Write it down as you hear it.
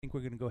think we're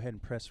going to go ahead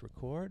and press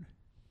record.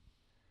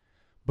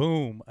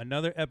 Boom.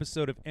 Another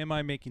episode of Am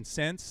I Making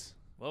Sense?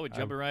 Well, we're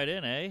jumping right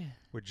in, eh?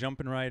 We're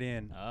jumping right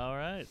in. All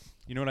right.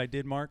 You know what I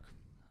did, Mark?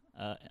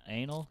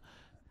 Anal?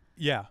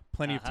 Yeah,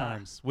 plenty of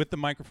times. With the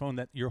microphone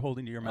that you're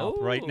holding to your mouth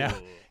right now.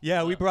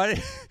 Yeah, we brought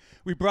it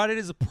we brought it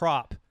as a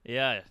prop.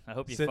 Yeah, I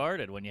hope you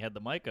farted when you had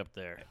the mic up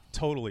there.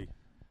 Totally.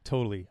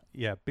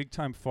 Yeah, big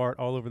time fart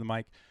all over the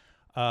mic.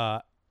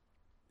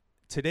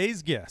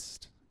 Today's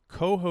guest,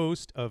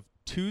 co-host of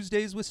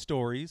Tuesdays with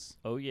Stories.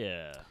 Oh,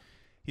 yeah.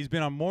 He's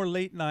been on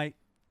late night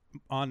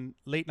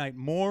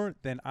more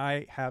than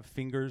I have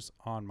fingers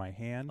on my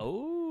hand.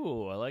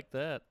 Oh, I like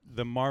that.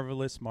 The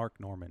marvelous Mark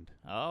Normand.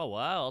 Oh,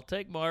 wow. I'll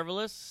take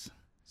marvelous.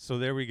 So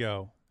there we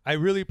go. I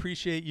really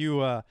appreciate you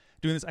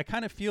doing this. I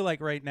kind of feel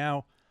like right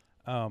now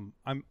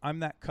I'm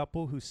that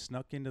couple who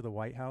snuck into the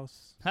White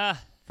House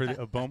for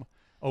the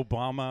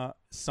Obama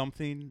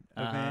something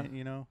event,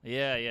 you know?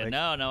 Yeah. Like,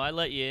 no, I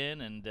let you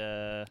in,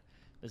 and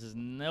this is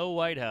no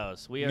White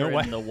House. We are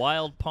in the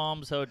Wild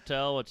Palms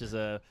Hotel, which is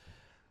a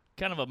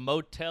kind of a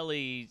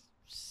motel-y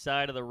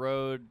side of the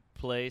road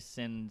place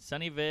in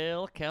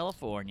Sunnyvale,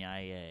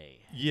 California.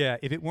 Yeah,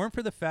 if it weren't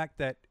for the fact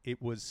that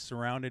it was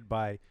surrounded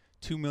by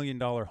 $2 million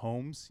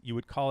homes, you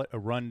would call it a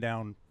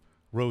rundown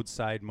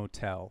roadside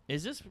motel.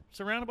 Is this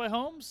surrounded by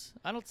homes?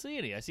 I don't see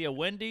any. I see a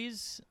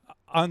Wendy's.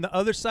 On the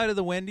other side of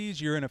the Wendy's,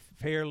 you're in a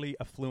fairly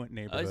affluent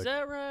neighborhood. Is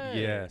that right?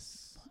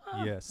 Yes.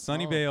 Yes.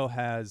 Sunnyvale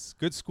has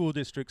good school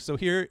districts. So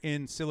here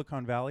in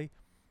Silicon Valley.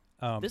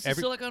 This is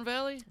Silicon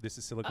Valley? This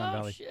is Silicon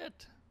Valley. Oh,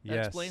 shit.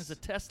 That explains the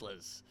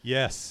Teslas.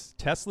 Yes.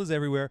 Teslas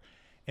everywhere.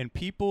 And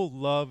people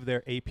love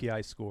their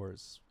API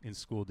scores in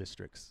school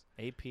districts.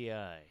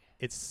 API.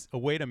 It's a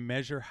way to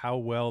measure how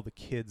well the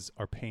kids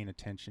are paying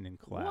attention in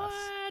class.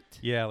 What?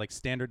 Yeah, like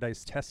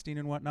standardized testing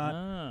and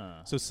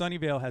whatnot. So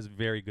Sunnyvale has a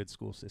very good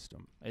school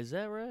system. Is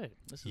that right?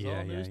 This is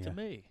all news to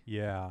me.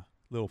 Yeah.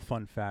 Little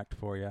fun fact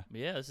for you.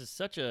 Yeah, this is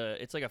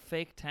it's like a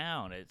fake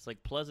town. It's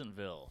like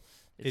Pleasantville.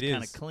 It's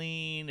kind of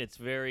clean. It's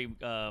very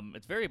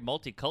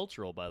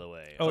multicultural, by the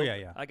way. Oh,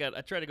 yeah. I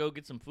tried to go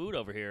get some food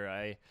over here.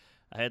 I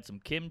had some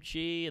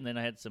kimchi, and then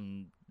I had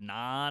some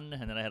naan,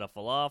 and then I had a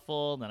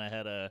falafel, and then I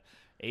had a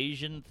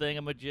Asian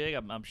thingamajig.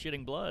 I'm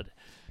shitting blood.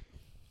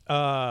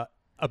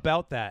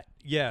 About that,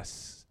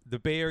 yes, the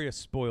Bay Area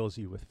spoils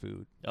you with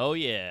food. Oh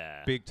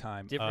yeah, big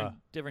time.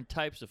 Different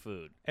types of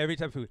food. Every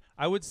type of food.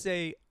 I would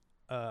say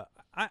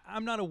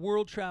I'm not a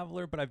world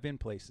traveler, but I've been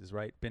places.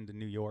 Right, been to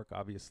New York,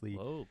 obviously.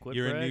 Whoa, quit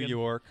You're bragging. in New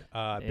York.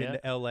 Been to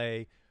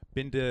L.A.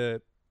 Been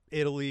to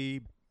Italy,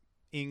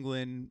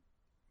 England,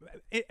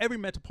 every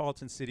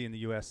metropolitan city in the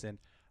U.S. And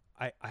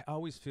I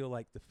always feel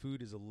like the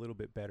food is a little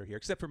bit better here,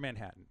 except for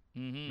Manhattan.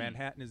 Mm-hmm.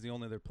 Manhattan is the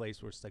only other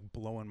place where it's like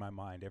blowing my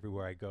mind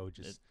everywhere I go.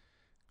 Just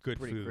good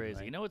pretty food. Crazy.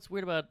 Right? You know what's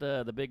weird about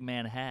the big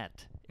Manhattan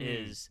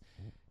is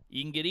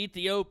you can get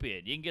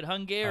Ethiopian, you can get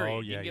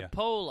Hungarian, you can get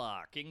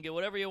Polak, you can get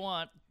whatever you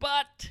want,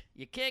 but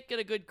you can't get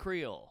a good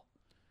Creole.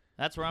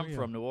 That's where I'm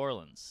from, New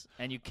Orleans,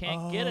 and you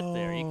can't get it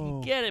there. You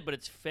can get it, but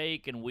it's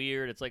fake and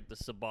weird. It's like the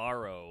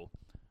Sbarro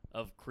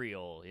of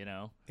Creole, you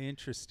know?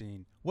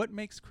 Interesting. What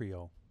makes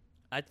Creole?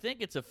 I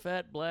think it's a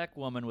fat black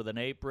woman with an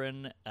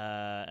apron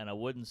and a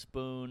wooden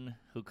spoon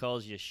who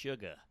calls you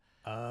sugar.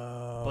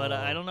 Oh. But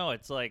I don't know.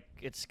 It's like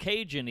it's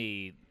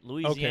Cajun-y,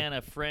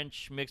 Louisiana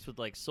French mixed with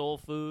like soul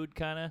food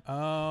kind of.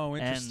 Oh,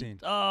 interesting.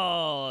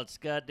 And, it's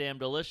goddamn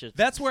delicious.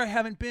 That's where I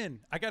haven't been.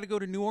 I got to go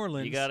to New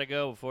Orleans. You got to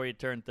go before you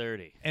turn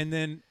 30. And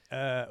then,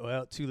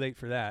 too late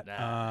for that.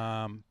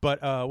 Nah.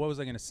 But what was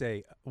I going to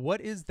say?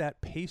 What is that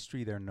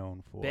pastry they're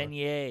known for?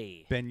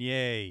 Beignet.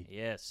 Beignet.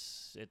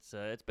 Yes, it's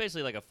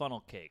basically like a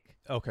funnel cake.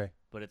 Okay.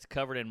 But it's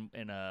covered in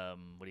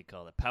what do you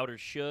call it? Powdered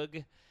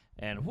sugar.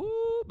 And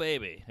whoo,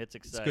 baby, it's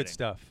exciting. It's good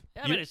stuff.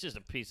 I mean, it's just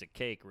a piece of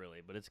cake, really,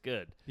 but it's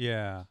good.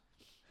 Yeah.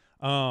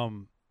 I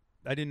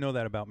didn't know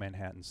that about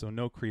Manhattan, so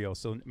no Creole.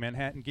 So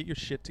Manhattan, get your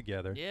shit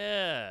together.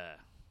 Yeah.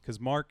 Because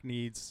Mark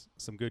needs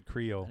some good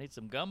Creole. I need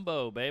some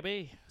gumbo,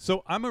 baby.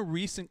 So I'm a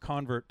recent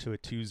convert to a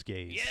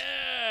Tuesgays.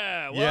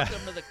 Yeah.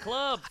 Welcome to the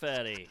club,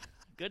 fatty.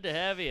 Good to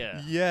have you.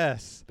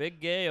 Yes. Big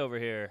gay over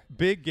here.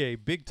 Big gay,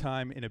 big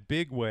time in a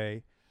big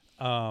way.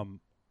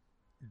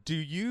 Do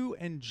you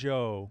and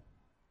Joe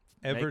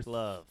ever make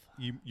love?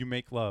 You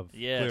make love.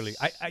 Yes. Clearly.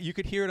 You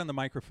could hear it on the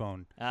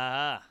microphone.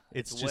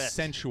 It's just wet.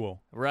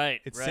 sensual.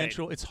 Right. It's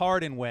sensual. It's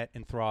hard and wet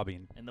and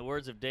throbbing. In the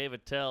words of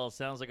David Tell,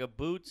 sounds like a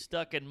boot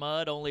stuck in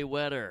mud, only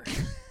wetter.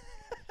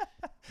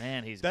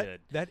 Man, he's good.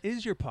 That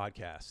is your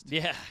podcast.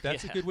 Yeah.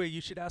 That's a good way.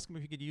 You should ask him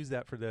if you could use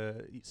that for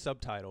the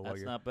subtitle.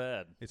 That's not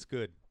bad. It's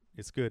good.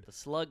 It's good. The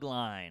slug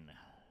line.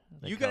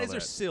 You guys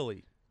are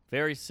silly.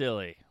 Very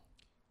silly.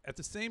 At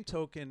the same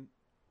token,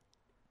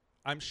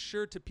 I'm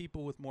sure to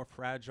people with more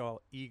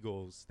fragile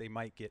egos, they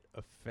might get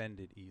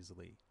offended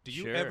easily. Do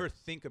you ever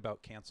think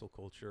about cancel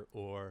culture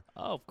or?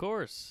 Oh, of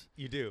course.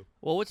 You do?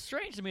 Well, what's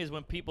strange to me is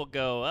when people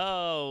go,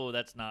 oh,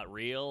 that's not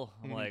real.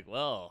 I'm like,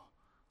 well,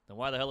 then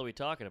why the hell are we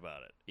talking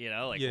about it? You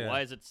know, like,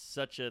 why is it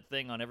such a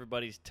thing on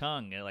everybody's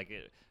tongue? And like,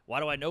 why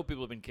do I know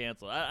people have been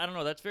canceled? I don't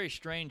know. That's very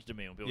strange to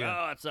me when people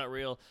go, oh, it's not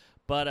real.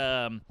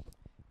 But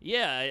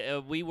Yeah,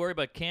 we worry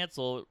about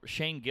cancel.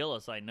 Shane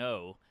Gillis, I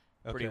know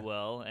pretty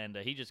well, and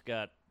he just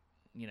got,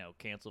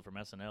 canceled from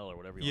SNL or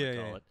whatever you want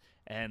to call it.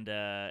 And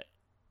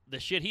the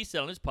shit he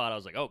said on his pod, I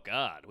was like, oh,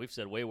 God, we've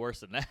said way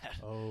worse than that.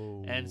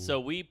 Oh. And so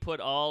we put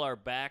all our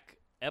back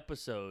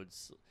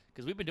episodes,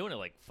 because we've been doing it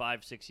like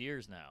 5-6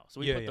 years now.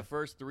 So we put the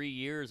first 3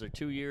 years or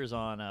 2 years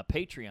on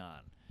Patreon,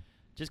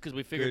 just because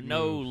we figured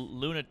no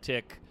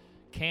lunatic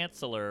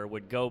canceller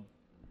would go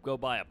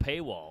by a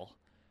paywall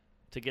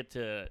to get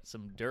to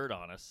some dirt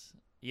on us.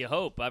 You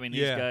hope. I mean,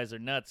 these guys are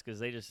nuts because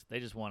they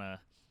just want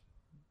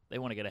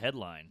to get a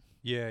headline.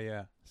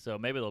 Yeah. So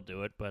maybe they'll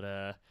do it, but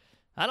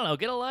I don't know.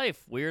 Get a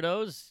life,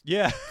 weirdos.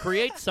 Yeah.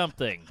 Create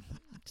something.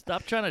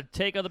 Stop trying to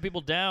take other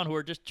people down who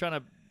are just trying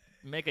to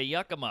make a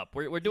yuck 'em up.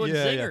 We're doing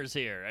zingers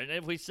here, and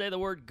if we say the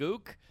word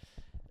gook,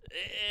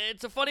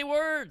 it's a funny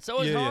word.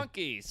 So is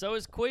honky. So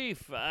is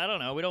queef. I don't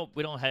know.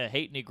 We don't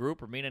hate any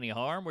group or mean any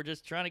harm. We're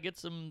just trying to get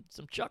some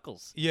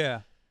chuckles.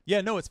 Yeah.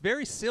 No, it's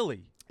very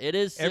silly. It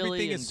is silly.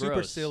 Everything is super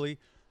gross. silly.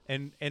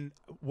 And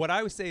what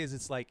I would say is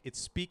it's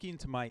speaking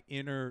to my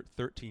inner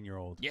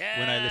 13-year-old. Yeah.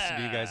 When I listen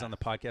to you guys on the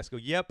podcast, go,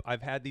 yep,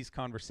 I've had these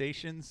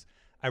conversations.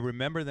 I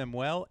remember them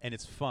well, and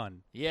it's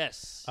fun.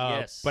 Yes.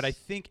 But I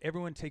think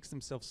everyone takes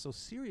themselves so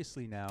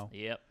seriously now.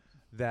 Yep.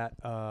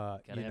 That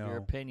gotta have your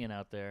opinion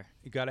out there.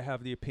 You got to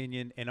have the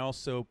opinion, and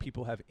also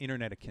people have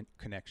internet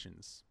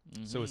connections.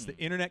 Mm-hmm. So it's the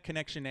internet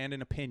connection and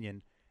an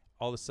opinion.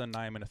 All of a sudden,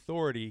 I am an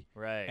authority,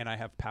 right? And I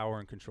have power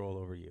and control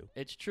over you.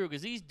 It's true,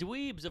 because these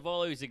dweebs have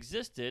always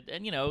existed,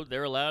 and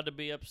they're allowed to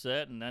be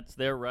upset, and that's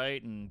their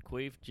right. And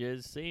queef,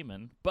 jizz,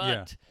 semen.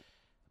 But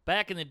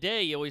back in the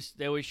day,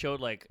 they always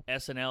showed like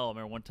SNL. I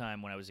remember one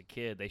time when I was a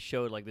kid, they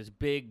showed like this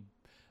big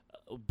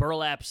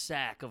burlap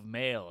sack of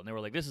mail, and they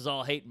were like, "This is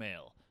all hate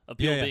mail." Of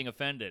people being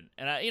offended.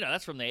 And,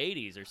 that's from the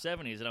 80s or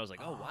 70s. And I was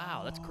like, oh,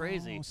 wow, that's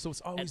crazy. So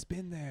it's always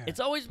been there. It's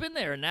always been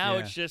there. And now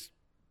it's just,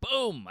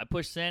 boom, I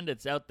push send.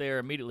 It's out there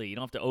immediately. You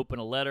don't have to open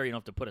a letter. You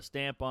don't have to put a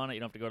stamp on it. You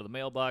don't have to go to the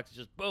mailbox. It's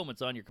just, boom,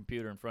 it's on your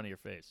computer in front of your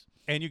face.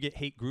 And you get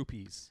hate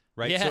groupies,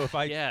 right? Yeah, so if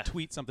I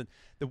tweet something,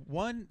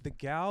 the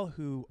gal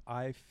who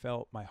I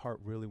felt my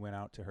heart really went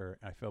out to her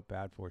and I felt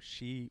bad for,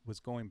 she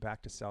was going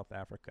back to South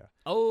Africa.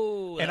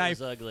 Oh, that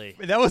was ugly.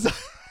 That was...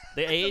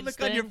 The AIDS look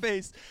thing? on your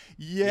face.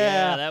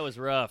 Yeah, that was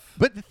rough.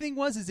 But the thing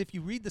is if you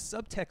read the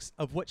subtext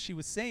of what she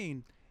was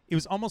saying, it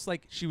was almost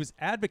like she was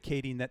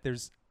advocating that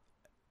there's,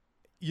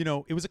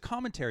 it was a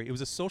commentary. It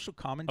was a social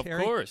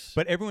commentary. Of course.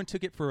 But everyone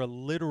took it for a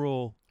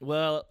literal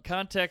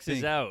context thing.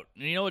 Is out.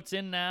 And you know what's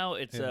in now?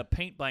 It's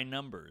paint by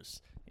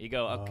numbers. You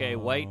go, okay,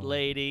 white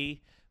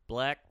lady,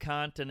 black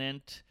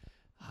continent,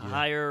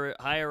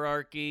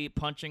 hierarchy,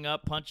 punching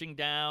up, punching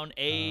down,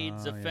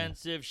 AIDS,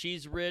 offensive,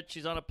 she's rich,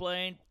 she's on a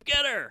plane,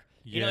 get her.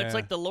 It's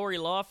like the Lori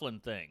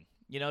Loughlin thing.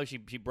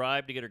 She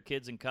bribed to get her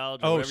kids in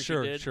college or whatever she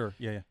did. Sure.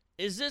 Yeah.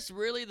 Is this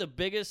really the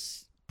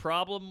biggest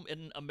problem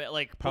in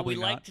Probably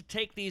we not. like to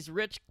take these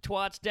rich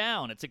twats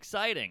down. It's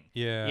exciting.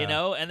 Yeah.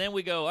 And then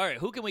we go, all right,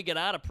 who can we get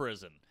out of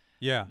prison?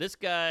 Yeah. This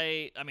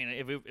guy, I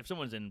mean, if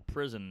someone's in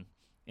prison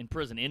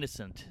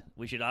innocent,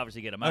 we should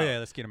obviously get him out. Oh yeah,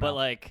 let's get him out. But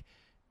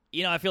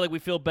I feel like we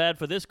feel bad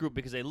for this group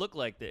because they look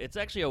like that. It's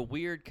actually a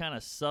weird kind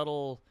of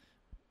subtle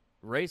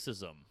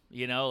racism,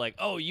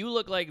 oh, you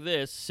look like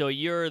this, so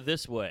you're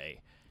this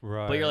way.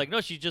 Right. But you're like, no,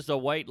 she's just a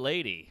white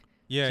lady.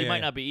 Yeah. She might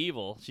not be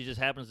evil. She just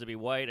happens to be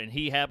white, and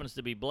he happens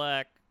to be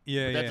black.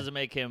 Yeah. But that doesn't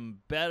make him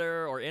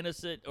better or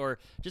innocent, or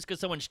just because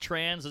someone's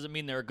trans doesn't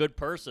mean they're a good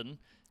person.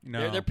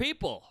 No. They're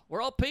people.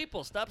 We're all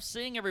people. Stop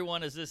seeing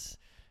everyone as this,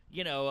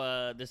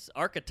 this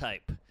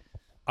archetype.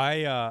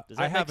 Does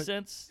that make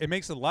sense? It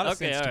makes a lot of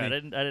sense to me. I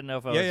didn't know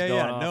if I was going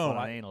off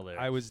on anal there.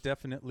 I was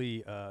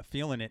definitely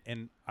feeling it,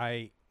 and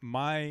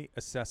my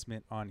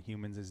assessment on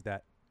humans is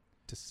that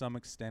to some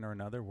extent or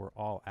another, we're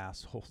all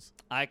assholes.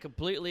 I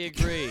completely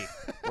agree.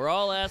 We're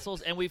all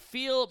assholes, and we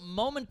feel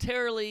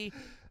momentarily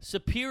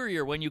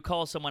superior when you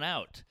call someone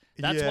out.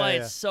 That's why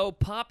it's so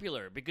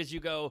popular, because you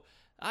go,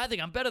 I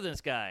think I'm better than this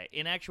guy.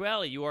 In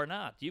actuality, you are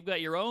not. You've got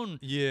your own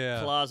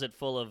closet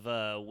full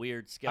of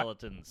weird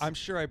skeletons. I'm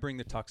sure I bring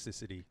the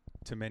toxicity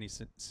to many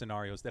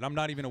scenarios that I'm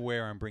not even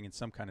aware I'm bringing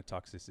some kind of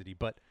toxicity.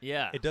 But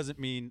it doesn't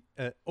mean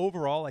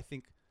overall, I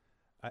think,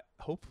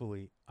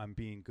 hopefully, I'm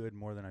being good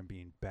more than I'm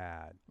being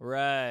bad.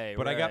 Right.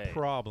 But I got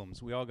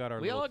problems. We all got our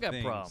We all got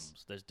things.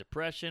 Problems. There's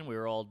depression. We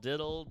were all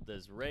diddled.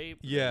 There's rape.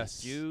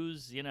 Yes. There's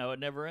Jews. It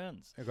never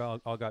ends. We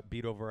all got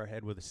beat over our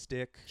head with a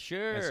stick.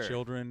 Sure. As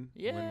children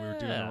when we were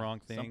doing the wrong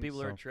thing. Some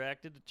people are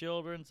attracted to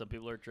children. Some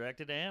people are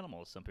attracted to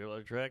animals. Some people are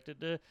attracted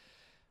to,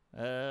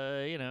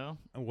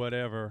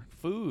 whatever.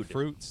 Food.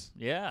 Fruits.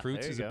 Yeah.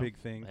 Fruits is a big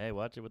thing. Hey,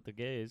 watch it with the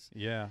gays.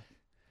 Yeah.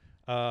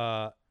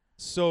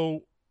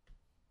 So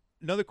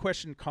another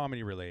question,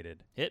 comedy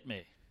related. Hit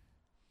me.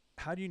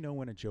 How do you know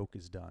when a joke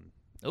is done?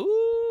 Ooh,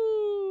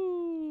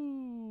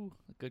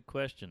 good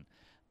question.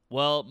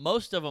 Well,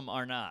 most of them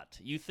are not.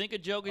 You think a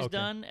joke is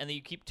done, and then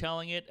you keep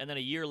telling it, and then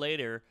a year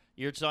later,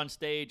 you're just on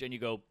stage, and you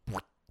go,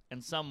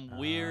 and some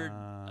weird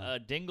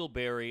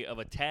dingleberry of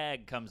a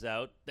tag comes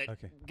out that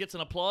gets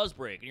an applause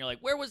break, and you're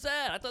like, where was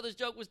that? I thought this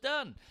joke was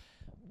done.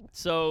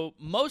 So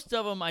most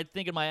of them, I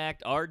think, in my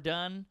act are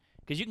done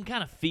because you can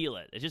kind of feel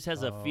it. It just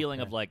has a feeling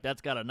of like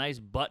that's got a nice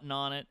button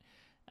on it.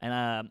 And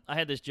I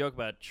had this joke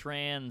about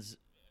trans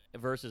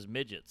versus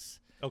midgets.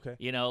 Okay.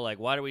 You know, like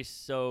why are we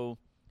so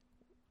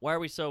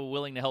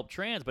willing to help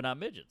trans but not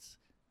midgets?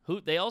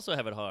 They also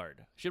have it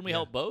hard. Shouldn't we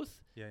help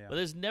both? Yeah. But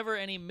there's never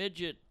any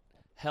midget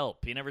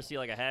help. You never see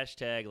like a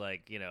hashtag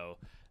like, you know,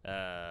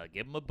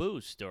 give them a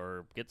boost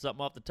or get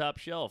something off the top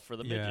shelf for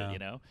the midget, you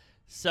know?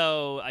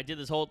 So I did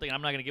this whole thing.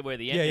 I'm not going to give away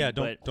the ending. Yeah.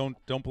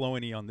 Don't blow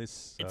any on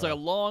this. It's like a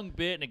long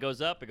bit, and it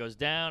goes up, it goes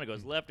down, it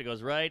goes left, it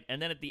goes right, and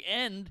then at the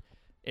end,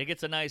 it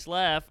gets a nice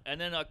laugh.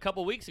 And then a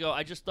couple weeks ago,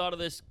 I just thought of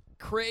this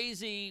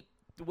crazy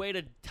way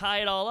to tie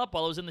it all up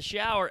while I was in the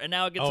shower, and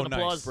now it gets an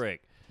applause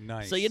break.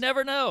 Nice. So you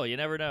never know. You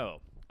never know.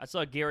 I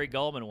saw Gary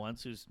Gulman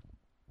once, who's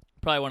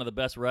probably one of the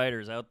best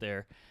writers out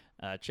there.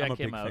 Check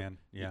him out. I'm a big fan.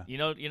 Yeah.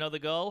 You know the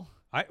Gull?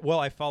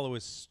 I follow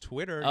his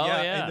Twitter. Oh,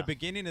 yeah. In the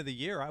beginning of the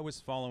year, I was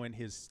following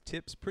his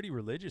tips pretty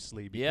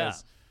religiously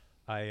because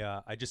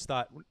I just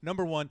thought,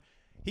 number one,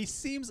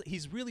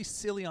 he's really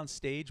silly on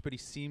stage, but he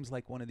seems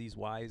like one of these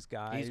wise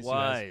guys. He's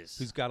wise.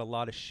 Who's got a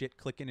lot of shit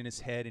clicking in his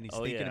head, and he's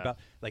thinking about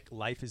like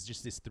life is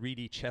just this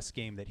 3D chess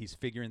game that he's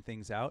figuring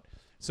things out.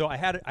 So I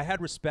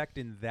had respect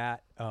in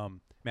that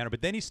manner.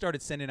 But then he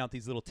started sending out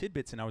these little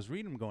tidbits, and I was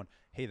reading them going,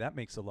 hey, that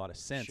makes a lot of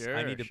sense. Sure,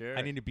 I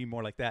need to be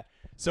more like that.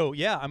 So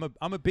yeah,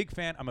 I'm a big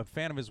fan. I'm a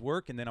fan of his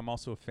work, and then I'm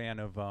also a fan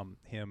of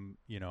him,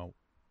 you know,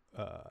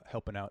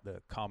 helping out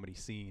the comedy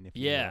scene.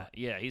 Yeah,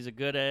 he's a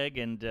good egg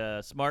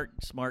and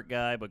smart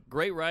guy, but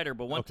great writer.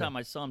 But one time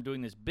I saw him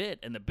doing this bit,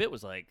 and the bit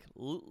was like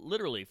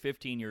literally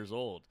 15 years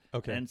old.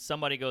 Okay. And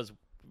somebody goes,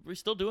 "We're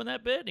still doing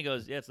that bit?" And he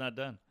goes, "Yeah, it's not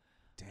done."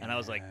 Damn. And I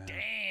was like,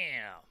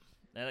 "Damn!"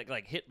 That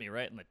like hit me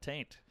right in the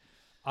taint.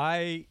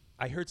 I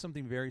heard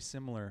something very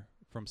similar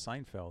from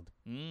Seinfeld.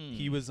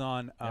 He was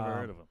on. Never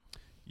heard of him.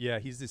 Yeah,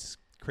 he's this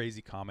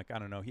crazy comic. I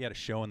don't know. He had a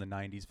show in the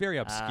 90s. Very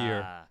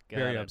obscure.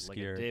 Very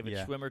obscure. Like a David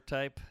Schwimmer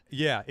type.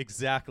 Yeah,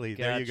 exactly.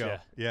 Gotcha. There you go.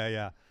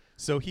 Yeah.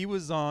 So he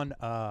was on.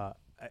 I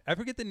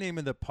forget the name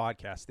of the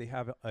podcast. They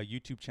have a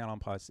YouTube channel on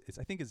podcast.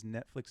 I think it's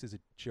Netflix is a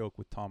joke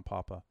with Tom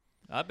Papa.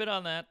 I've been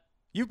on that.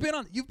 You've been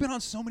on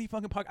so many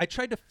fucking podcasts. I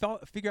tried to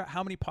figure out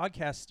how many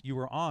podcasts you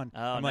were on.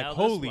 Oh, I'm like,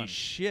 holy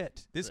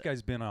shit, this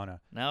guy's been on a.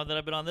 Now that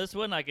I've been on this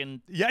one, I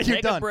can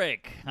take a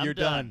break. You're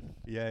done.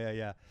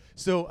 Yeah.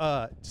 So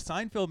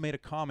Seinfeld made a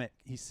comment.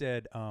 He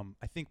said,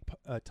 I think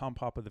Tom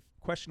Papa. The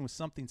question was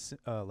something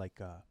like,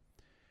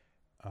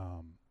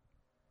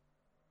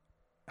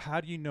 how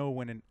do you know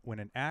when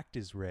an act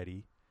is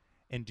ready,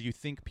 and do you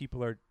think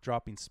people are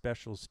dropping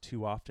specials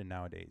too often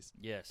nowadays?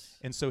 Yes.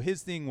 And so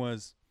his thing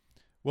was,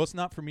 well, it's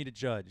not for me to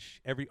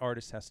judge. Every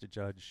artist has to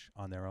judge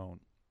on their own.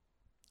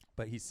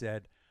 But he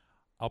said,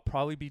 I'll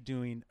probably be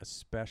doing a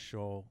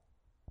special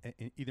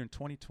either in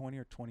 2020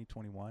 or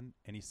 2021.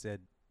 And he said,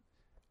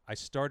 I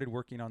started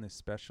working on this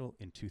special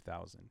in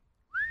 2000.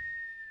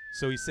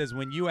 So he says,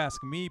 when you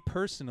ask me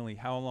personally,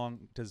 how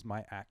long does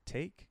my act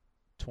take?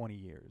 20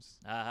 years.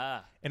 Uh-huh.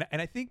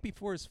 And I think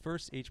before his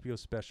first HBO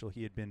special,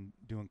 he had been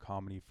doing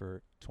comedy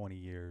for 20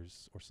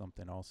 years or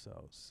something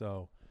also.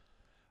 So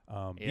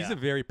he's a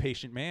very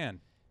patient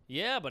man.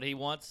 Yeah, but he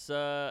wants.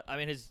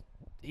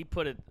 He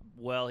put it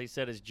well. He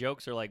said his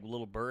jokes are like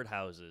little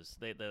birdhouses.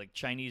 They're like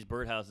Chinese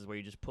birdhouses where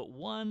you just put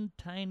one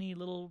tiny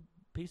little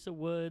piece of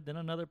wood, then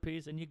another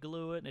piece, and you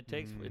glue it, and it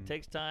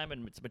takes time,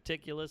 and it's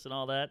meticulous and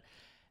all that.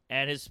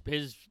 And his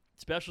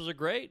specials are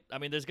great. I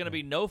mean, there's going to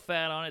be no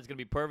fat on it. It's going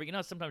to be perfect. You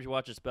know, sometimes you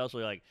watch a special,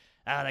 you're like,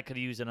 that could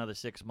have used another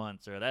 6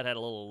 months, or that had a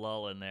little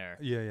lull in there.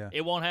 Yeah.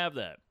 It won't have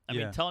that. I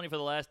mean, Telling You for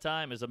the Last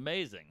Time is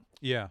amazing.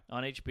 Yeah.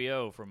 On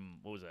HBO from,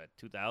 what was that,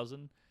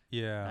 2000?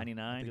 Yeah.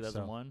 99,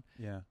 2001.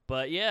 So. Yeah.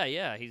 But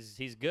yeah,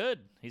 he's good.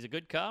 He's a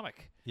good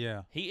comic.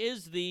 Yeah. He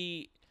is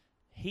the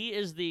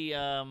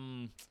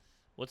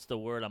what's the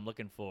word I'm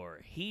looking for?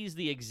 He's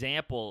the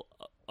example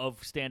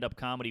of stand-up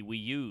comedy we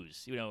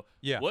use. You know,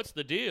 what's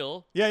the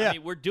deal? Yeah. I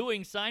mean, we're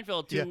doing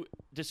Seinfeld to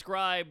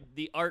describe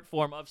the art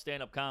form of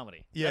stand-up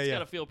comedy. That's got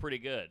to feel pretty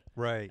good.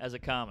 Right. As a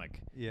comic.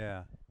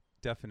 Yeah.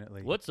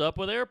 Definitely. What's up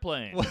with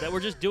airplanes? That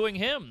we're just doing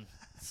him.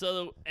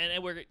 So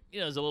and we're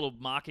there's a little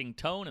mocking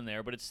tone in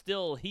there, but it's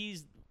still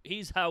he's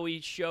how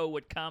we show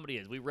what comedy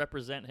is. We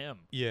represent him.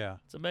 Yeah,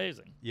 it's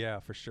amazing.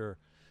 Yeah, for sure.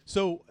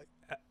 So,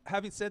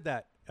 having said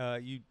that,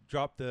 you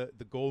dropped the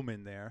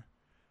Goldman there.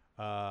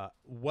 How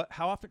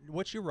often?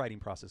 What's your writing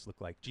process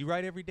look like? Do you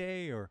write every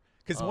day, or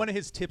because one of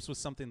his tips was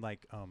something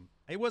like,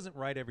 it wasn't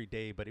write every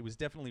day, but it was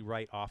definitely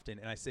write often.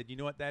 And I said, you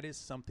know what, that is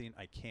something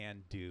I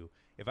can do.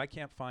 If I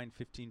can't find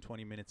 15,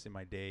 20 minutes in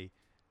my day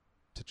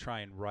to try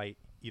and write,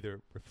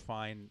 either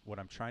refine what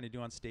I'm trying to do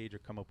on stage or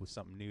come up with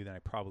something new, then I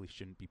probably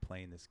shouldn't be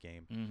playing this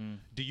game. Mm-hmm.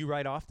 Do you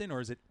write often,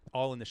 or is it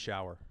all in the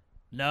shower?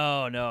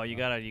 No, you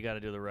gotta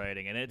do the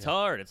writing, and it's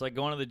hard. It's like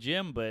going to the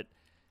gym, but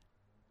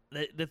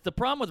the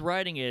problem with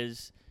writing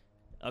is,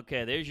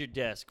 okay, there's your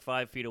desk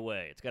 5 feet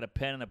away. It's got a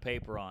pen and a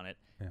paper on it.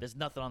 Yeah. There's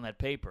nothing on that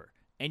paper,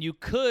 and you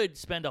could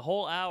spend a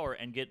whole hour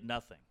and get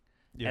nothing.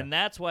 Yeah. And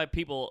that's why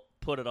people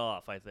put it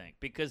off, I think,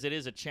 because it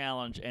is a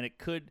challenge, and it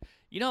could,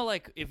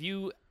 like if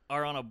you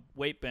are on a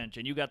weight bench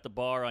and you got the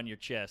bar on your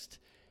chest,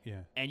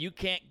 and you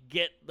can't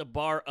get the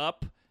bar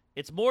up,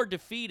 it's more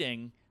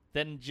defeating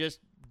than just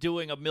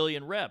doing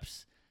 1,000,000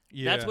 reps.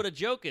 Yeah. That's what a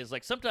joke is.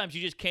 Like, sometimes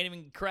you just can't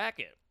even crack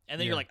it. And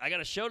then you're like, I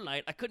got a show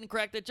tonight. I couldn't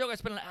crack that joke. I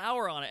spent an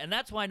hour on it. And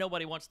that's why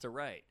nobody wants to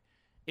write.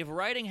 If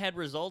writing had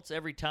results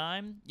every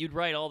time, you'd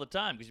write all the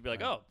time because you'd be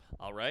like, oh,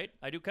 I'll write.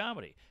 I do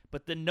comedy.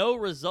 But the no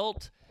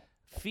result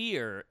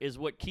fear is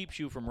what keeps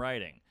you from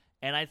writing.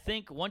 And I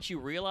think once you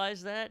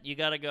realize that, you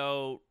got to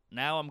go,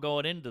 now I'm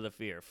going into the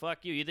fear.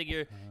 Fuck you. You think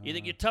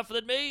you're tougher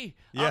than me?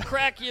 Yeah. I'll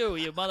crack you,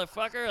 you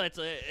motherfucker.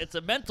 It's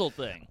a mental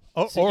thing.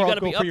 So you got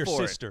to be up for your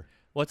sister.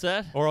 What's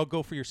that? Or I'll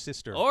go for your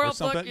sister. Or I'll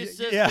fuck your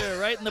sister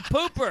right in the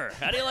pooper.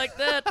 How do you like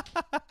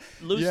that?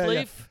 Loose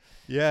leaf?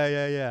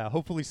 Yeah.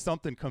 Hopefully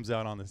something comes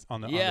out on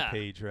the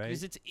page, right?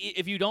 Because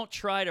if you don't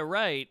try to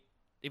write,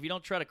 if you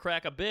don't try to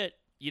crack a bit,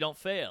 you don't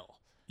fail.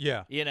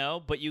 Yeah.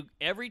 But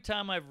every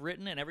time I've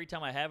written and every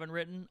time I haven't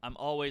written, I'm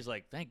always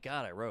like, thank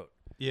God I wrote.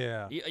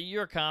 Yeah.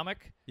 You're a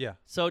comic. Yeah.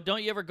 So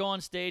don't you ever go on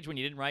stage when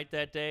you didn't write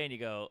that day and you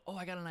go, oh,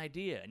 I got an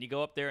idea. And you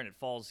go up there and it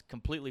falls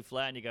completely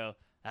flat and you go,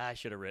 I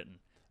should have written.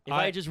 If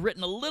I had just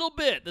written a little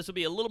bit, this would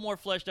be a little more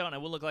fleshed out and I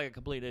wouldn't look like a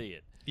complete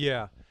idiot.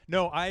 Yeah.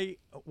 No,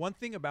 one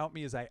thing about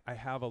me is I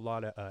have a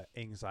lot of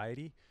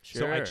anxiety.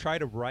 Sure. So I try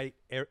to write.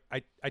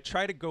 I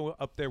try to go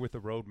up there with a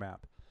roadmap.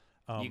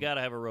 You got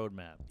to have a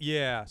roadmap.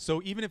 Yeah.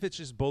 So even if it's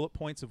just bullet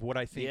points of what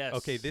I think,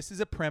 okay, this is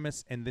a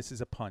premise and this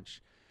is a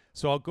punch.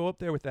 So I'll go up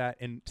there with that.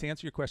 And to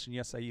answer your question,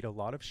 yes, I eat a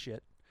lot of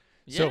shit.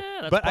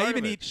 But I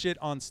even eat shit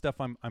on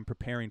stuff I'm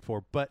preparing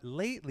for. But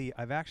lately,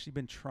 I've actually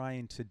been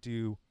trying to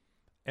do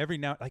every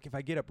now, like if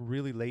I get up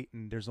really late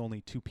and there's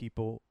only 2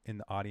 people in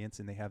the audience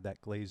and they have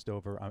that glazed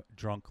over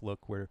drunk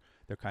look where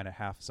they're kind of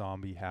half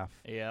zombie, half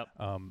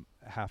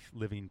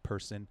living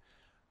person.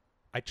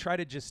 I try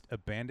to just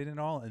abandon it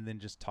all and then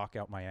just talk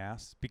out my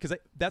ass because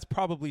that's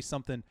probably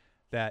something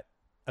that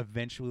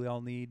eventually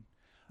I'll need.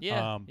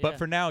 Yeah. But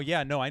for now,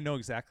 I know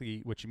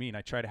exactly what you mean.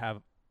 I try to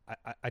have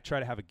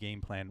a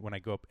game plan when I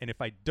go up, and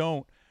if I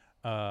don't,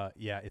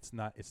 it's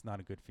not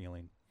a good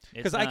feeling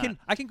because I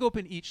can go up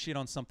and eat shit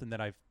on something that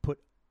I've put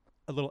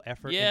a little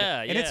effort into,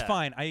 and it's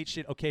fine. I ate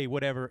shit, okay,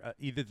 whatever.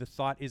 Either the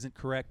thought isn't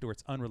correct or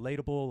it's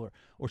unrelatable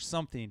or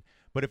something.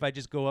 But if I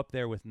just go up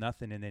there with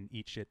nothing and then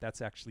eat shit,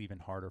 that's actually even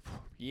harder for me.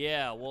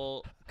 Yeah,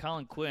 well,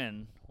 Colin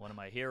Quinn, one of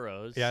my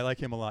heroes. Yeah, I like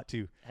him a lot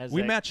too.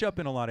 We match up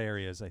in a lot of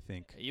areas, I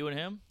think. You and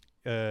him?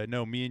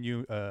 No, me and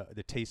you,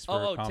 the taste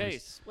for comedy.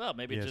 Taste. Well,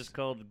 maybe it's just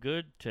called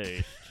good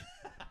taste.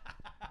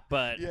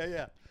 But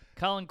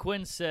Colin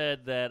Quinn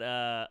said that,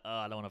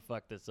 I don't want to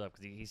fuck this up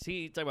because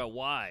he's talking about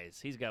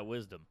wise. He's got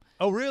wisdom.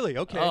 Oh, really?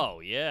 Okay.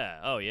 Oh,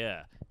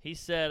 yeah. He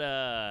said,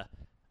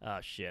 oh,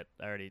 shit.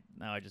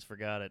 Now I just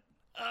forgot it.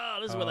 Oh,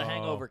 this is where the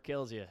hangover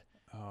kills you.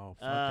 Oh,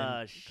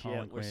 fucking shit. Colin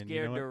We're Quinn.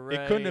 scared to write.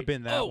 It couldn't have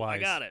been that wise. I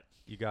got it.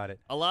 You got it.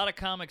 A lot of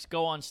comics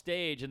go on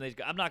stage and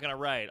I'm not going to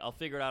write. I'll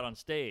figure it out on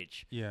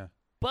stage. Yeah.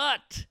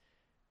 But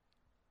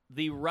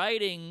the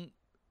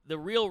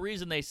real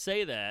reason they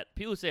say that,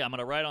 people who say, I'm going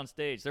to write on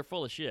stage, they're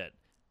full of shit.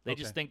 They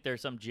just think they're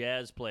some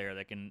jazz player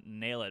that can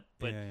nail it.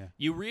 But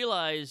you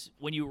realize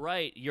when you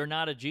write, you're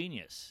not a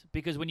genius.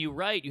 Because when you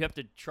write, you have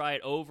to try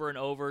it over and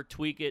over,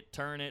 tweak it,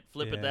 turn it,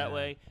 flip it that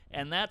way.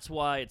 And that's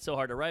why it's so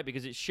hard to write,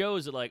 because it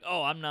shows that, like,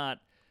 oh, I'm not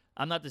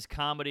this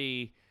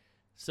comedy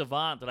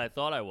savant that I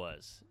thought I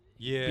was.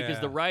 Yeah. Because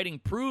the writing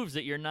proves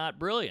that you're not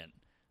brilliant.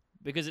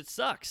 Because it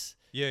sucks.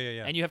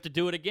 Yeah. And you have to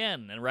do it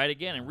again and write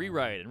again and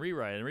rewrite and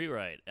rewrite and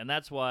rewrite. And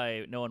that's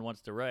why no one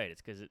wants to write.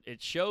 It's because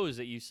it shows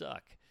that you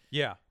suck.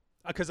 Yeah.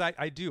 Because I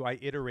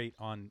iterate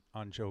on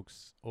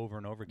jokes over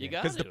and over again.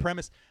 Because the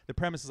premise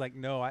is like,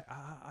 no, I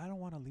don't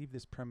want to leave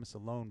this premise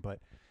alone,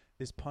 but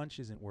this punch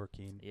isn't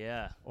working.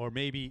 Yeah. Or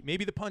maybe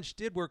the punch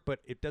did work, but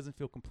it doesn't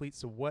feel complete.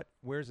 So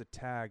where's a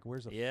tag?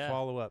 Where's a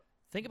follow up?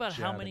 Think about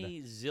how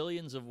many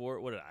zillions of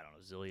words. I don't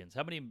know, zillions.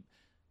 How many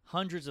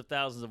hundreds of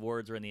thousands of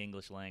words are in the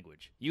English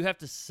language? You have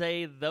to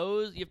say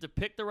those. You have to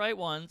pick the right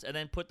ones and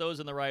then put those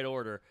in the right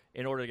order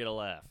in order to get a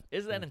laugh.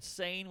 Isn't that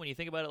insane when you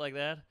think about it like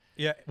that?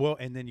 Yeah, well,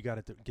 and then you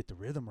got to get the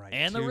rhythm right.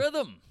 And too. The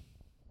rhythm.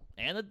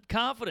 And the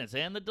confidence.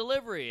 And the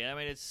delivery. I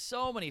mean, it's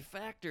so many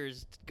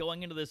factors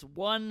going into this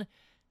one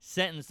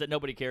sentence that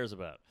nobody cares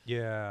about.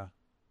 Yeah.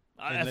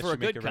 For a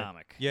good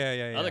comic.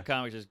 Yeah. Other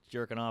comics just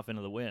jerking off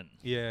into the wind.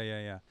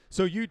 Yeah.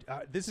 So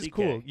this is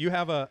cool. You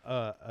have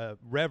a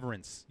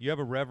reverence. You have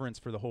a reverence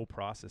for the whole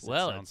process, it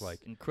sounds like.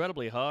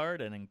 Incredibly hard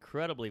and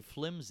incredibly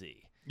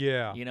flimsy.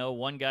 Yeah.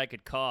 One guy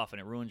could cough and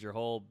it ruins your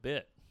whole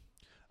bit.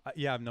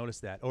 Yeah, I've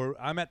noticed that. Or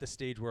I'm at the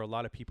stage where a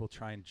lot of people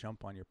try and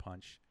jump on your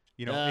punch.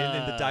 And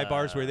then the dive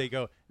bars where they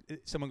go,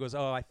 someone goes,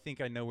 oh, I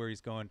think I know where he's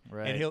going.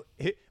 Right.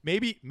 And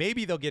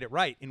maybe they'll get it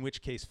right, in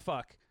which case,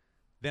 fuck.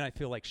 Then I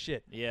feel like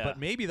shit. Yeah. But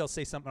maybe they'll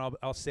say something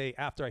I'll say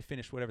after I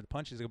finish whatever the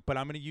punch is. But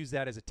I'm going to use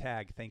that as a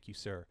tag. Thank you,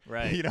 sir.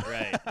 Right,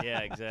 right. Yeah,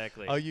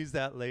 exactly. I'll use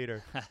that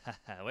later.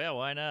 Well,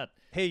 why not?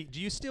 Hey,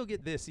 do you still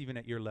get this even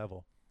at your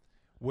level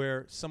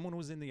where someone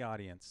was in the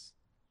audience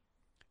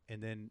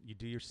and then you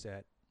do your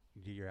set,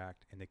 you do your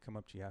act, and they come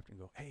up to you after and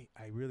go, hey,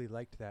 I really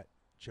liked that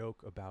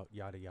joke about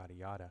yada, yada,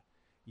 yada.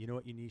 You know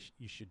what you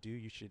should do?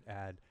 You should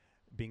add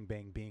bing,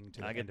 bang, bing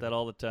to the I end get of that it.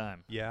 all the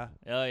time. Yeah?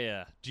 Oh,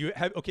 yeah. Do you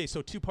have, okay,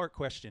 so two-part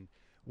question.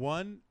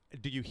 One,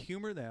 do you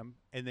humor them?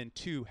 And then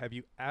two, have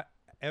you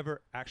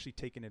ever actually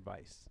taken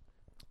advice?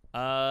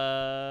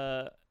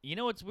 You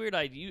know what's weird?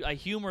 I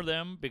humor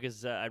them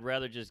because I'd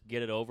rather just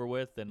get it over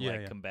with than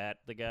combat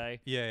the guy.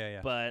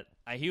 Yeah. But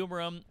I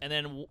humor them, and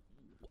then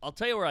I'll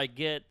tell you where I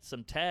get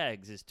some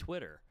tags is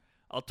Twitter.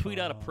 I'll tweet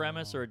out a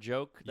premise or a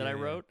joke that I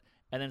wrote,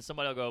 and then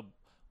somebody will go,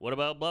 what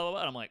about blah, blah, blah?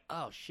 And I'm like,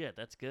 oh, shit,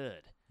 that's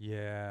good.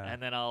 Yeah.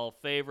 And then I'll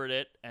favorite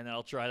it, and then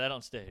I'll try that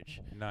on stage.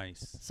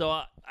 Nice. So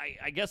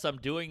I guess I'm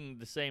doing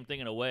the same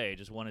thing in a way,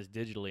 just one is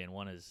digitally and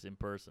one is in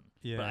person.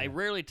 Yeah. But I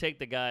rarely take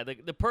the guy.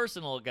 The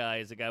personal guy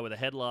is the guy with a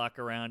headlock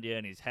around you,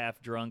 and he's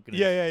half drunk. And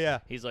Yeah.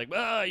 He's like,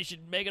 you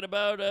should make it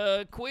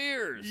about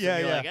queers. Yeah, and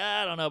you're yeah. like,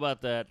 I don't know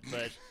about that.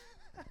 But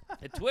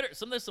at Twitter,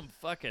 there's some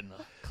fucking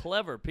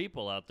clever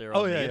people out there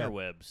on the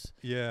interwebs.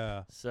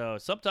 Yeah. So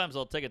sometimes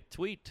I'll take a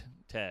tweet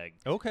tag.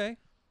 Okay.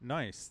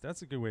 Nice.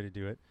 That's a good way to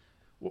do it.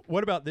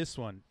 What about this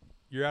one?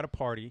 You're at a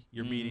party.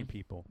 You're meeting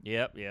people.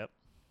 Yep.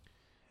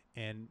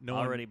 And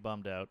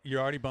bummed out.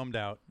 You're already bummed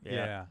out.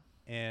 Yeah.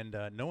 And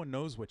no one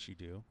knows what you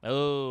do.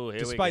 Oh,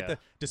 here we go.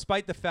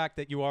 Despite the fact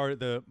that you are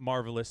the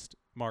marvelous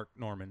Mark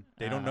Norman,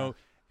 they don't know.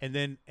 And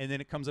then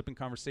it comes up in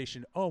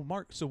conversation. Oh,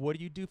 Mark, so what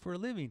do you do for a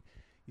living?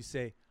 You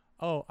say,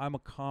 oh, I'm a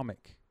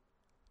comic.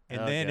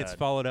 And then it's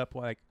followed up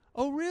like,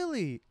 oh,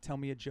 really? Tell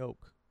me a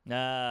joke.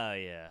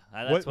 Yeah.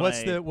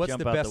 What's the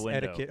best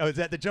etiquette? Oh, is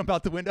that the jump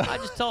out the window? I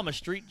just tell them a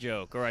street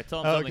joke, or I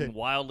tell them something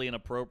wildly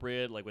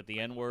inappropriate, like with the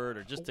N-word,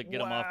 or just to get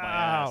them off my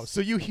ass. Wow. So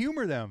you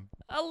humor them?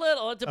 A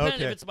little. It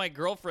depends. If it's my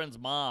girlfriend's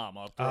mom,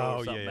 I'll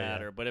throw something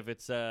at her. But if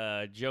it's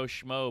Joe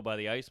Schmo by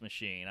the ice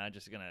machine, I'm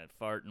just going to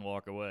fart and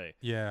walk away.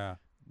 Yeah.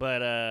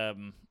 But, I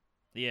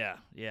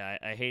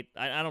hate –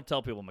 I don't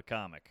tell people I'm a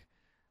comic.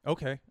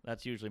 Okay.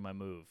 That's usually my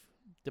move,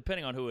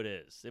 depending on who it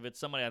is. If it's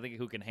somebody I think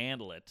who can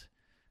handle it,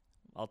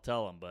 I'll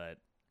tell them, but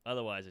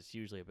otherwise it's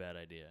usually a bad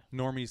idea.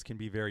 Normies can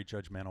be very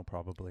judgmental,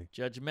 probably.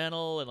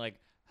 Judgmental and like,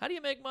 how do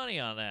you make money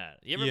on that?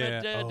 You ever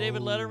met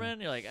David Letterman?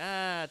 You're like,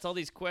 it's all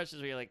these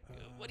questions where you're like,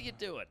 what are you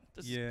doing?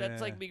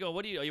 That's like me going,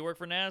 what do you work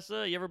for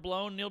NASA? You ever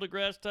blown Neil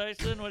deGrasse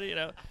Tyson? What do you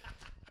know?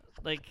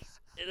 Like,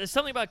 there's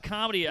something about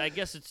comedy. I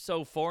guess it's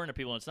so foreign to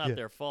people, and it's not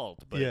their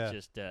fault. But it's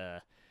just,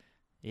 the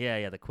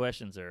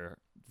questions are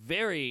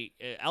very.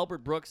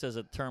 Albert Brooks has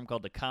a term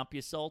called the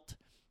compusult,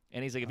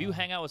 and he's like, if you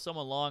hang out with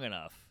someone long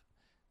enough,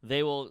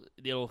 they'll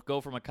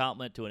go from a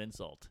compliment to an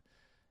insult.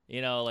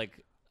 You know,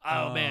 like,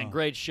 oh man,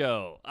 great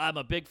show. I'm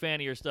a big fan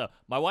of your stuff.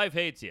 My wife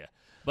hates you,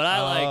 but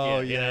I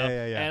like you.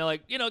 Yeah. And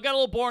like, got a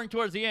little boring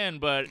towards the end,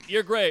 but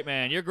you're great,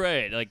 man. You're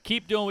great. Like,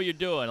 keep doing what you're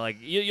doing. Like,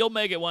 you'll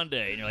make it one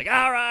day. And you're like,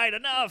 all right,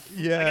 enough.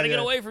 I gotta get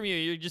away from you.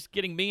 You're just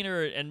getting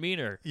meaner and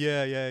meaner.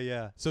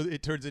 Yeah. So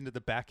it turns into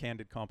the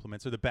backhanded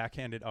compliments or the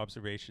backhanded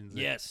observations.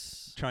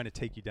 Yes. Trying to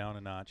take you down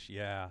a notch.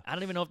 Yeah. I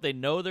don't even know if they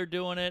know they're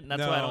doing it, and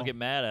that's why I don't get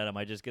mad at them.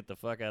 I just get the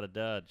fuck out of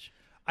Dodge.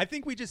 I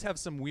think we just have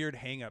some weird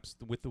hang-ups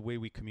with the way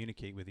we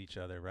communicate with each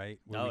other, right?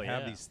 Where we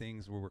have these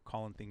things where we're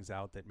calling things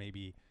out that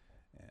maybe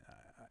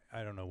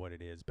I don't know what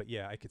it is. But,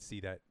 yeah, I could see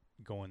that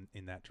going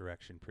in that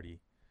direction pretty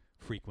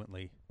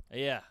frequently.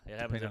 Yeah, it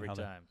happens every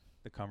time.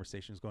 The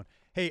conversation is going.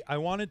 Hey, I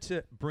wanted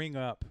to bring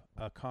up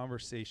a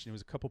conversation. It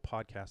was a couple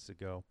podcasts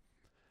ago.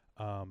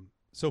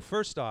 So,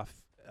 first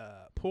off,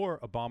 poor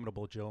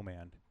Abominable Joe,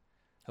 man.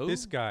 Who?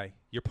 This guy,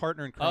 your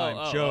partner in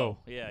crime, Joe.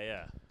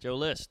 Yeah. Joe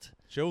List.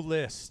 Joe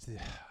List.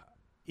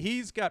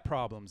 He's got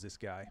problems, this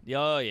guy.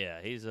 Oh,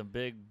 yeah. He's a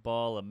big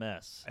ball of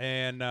mess.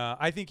 And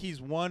I think he's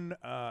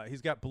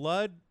got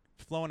blood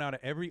flowing out of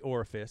every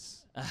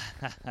orifice.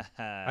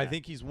 I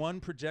think he's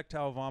one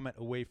projectile vomit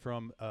away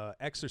from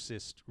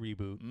Exorcist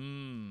reboot.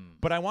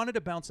 But I wanted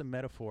to bounce a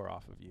metaphor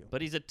off of you.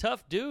 But he's a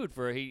tough dude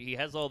he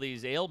has all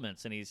these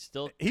ailments, and he's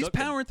cooking.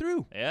 Powering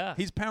through. Yeah.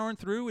 He's powering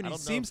through, and he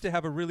seems to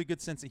have a really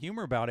good sense of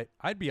humor about it.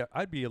 I'd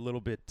be a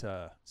little bit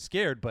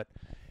scared, but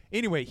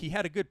anyway, he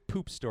had a good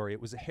poop story.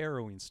 It was a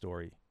harrowing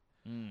story.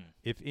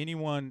 If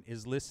anyone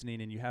is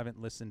listening and you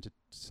haven't listened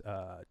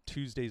to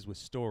Tuesdays with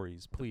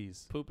Stories,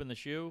 please. Poop in the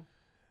shoe?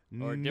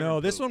 No,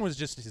 this one was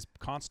just his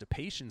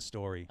constipation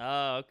story.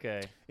 Oh,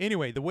 okay.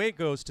 Anyway, the way it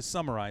goes, to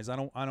summarize,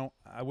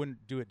 I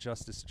wouldn't do it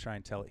justice to try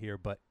and tell it here,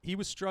 but he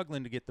was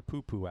struggling to get the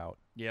poo-poo out.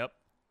 Yep.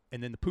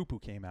 And then the poo-poo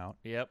came out.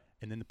 Yep.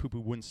 And then the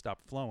poo-poo wouldn't stop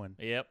flowing.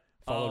 Yep.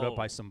 Followed up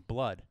by some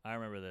blood. I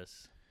remember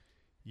this.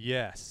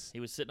 Yes. He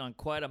was sitting on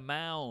quite a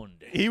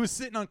mound.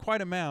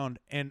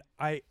 And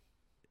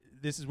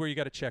this is where you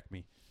got to check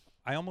me.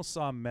 I almost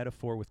saw a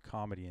metaphor with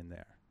comedy in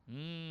there.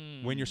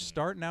 When you're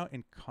starting out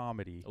in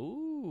comedy.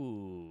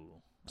 Ooh.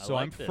 So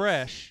I'm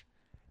fresh.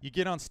 You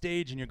get on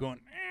stage and you're going,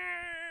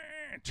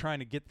 trying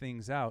to get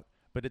things out.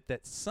 But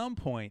at some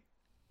point,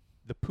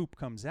 the poop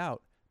comes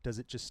out. Does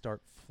it just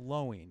start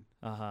flowing?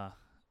 Uh-huh.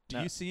 Do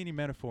you see any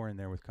metaphor in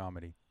there with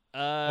comedy?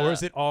 or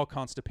is it all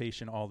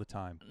constipation all the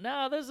time?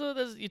 No, there's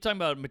you're talking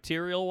about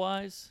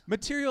material-wise?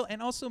 Material,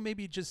 and also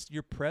maybe just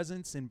your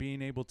presence and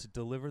being able to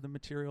deliver the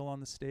material on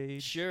the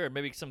stage. Sure,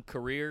 maybe some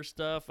career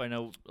stuff. I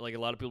know like a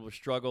lot of people have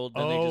struggled,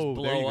 then they just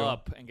blow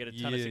up and get a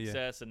ton of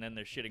success, and then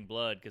they're shitting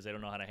blood because they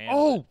don't know how to handle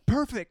it. Oh,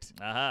 perfect.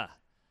 Aha.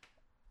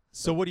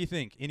 So what do you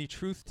think? Any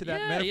truth to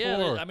that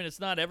metaphor? Yeah, I mean, it's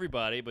not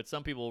everybody, but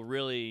some people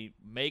really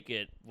make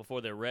it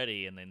before they're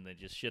ready, and then they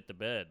just shit the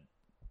bed.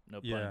 No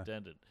pun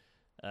intended.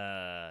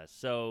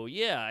 So,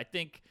 yeah, I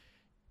think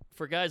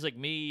for guys like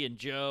me and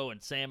Joe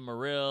and Sam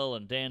Morrill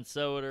and Dan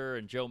Soder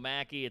and Joe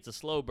Mackey, it's a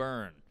slow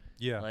burn.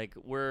 Yeah. Like,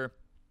 we're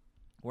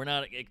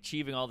not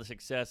achieving all the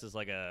success as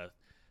like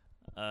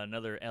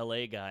another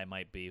L.A. guy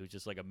might be who's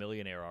just like a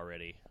millionaire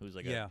already, who's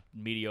like a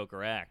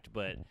mediocre act.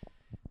 But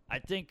I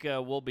think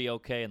we'll be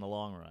okay in the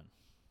long run.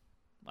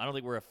 I don't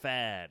think we're a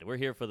fad. We're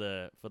here for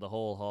the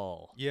whole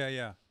haul. Yeah,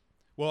 yeah.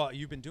 Well,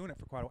 you've been doing it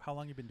for quite a while. How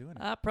long have you been doing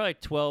it? Probably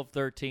 12,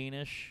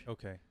 13-ish.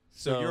 Okay.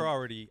 So you're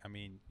already, I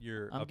mean,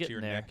 you're up to your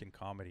neck in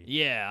comedy.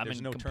 Yeah,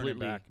 There's no turning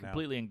back now.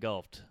 Completely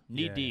engulfed.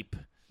 Knee deep.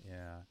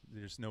 Yeah.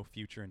 There's no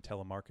future in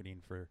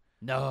telemarketing for...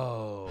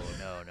 No.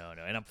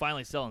 And I'm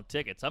finally selling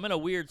tickets. I'm in a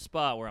weird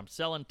spot where I'm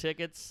selling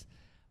tickets,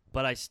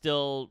 but I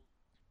still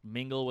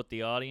mingle with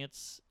the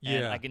audience.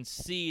 And I can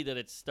see that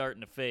it's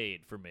starting to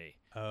fade for me.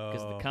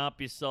 Because the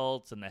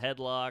comp-assaults and the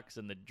headlocks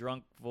and the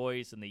drunk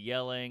voice and the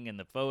yelling and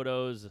the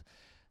photos.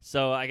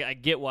 So I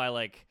get why,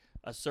 like,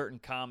 a certain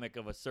comic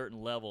of a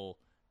certain level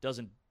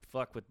doesn't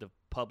fuck with the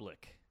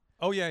public.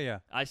 Oh, yeah.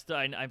 I'm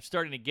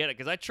starting to get it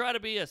because I try to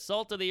be a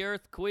salt of the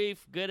earth, queef,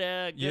 good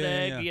egg,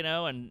 you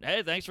know, and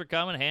hey, thanks for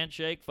coming,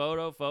 handshake,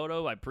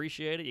 photo. I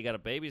appreciate it. You got a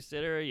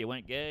babysitter, you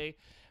went gay.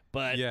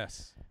 But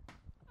yes,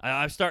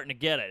 I'm starting to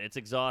get it. It's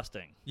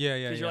exhausting. Yeah.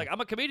 Because you're like,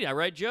 I'm a comedian. I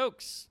write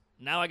jokes.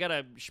 Now I got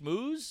to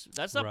schmooze?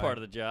 That's not part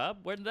of the job.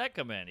 Where did that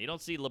come in? You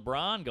don't see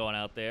LeBron going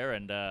out there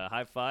and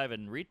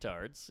high-fiving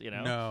retards, you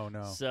know?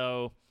 No.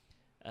 So...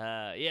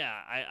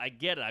 I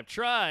get it. I'm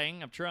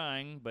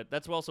trying, but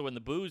that's also when the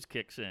booze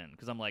kicks in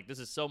because I'm like, this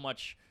is so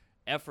much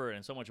effort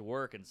and so much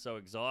work and so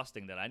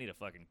exhausting that I need a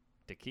fucking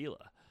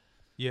tequila.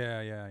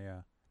 Yeah.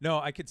 No,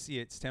 I could see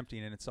it's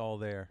tempting and it's all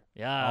there.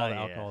 Yeah, all the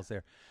alcohol's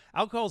there.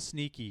 Alcohol's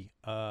sneaky.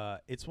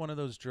 It's one of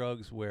those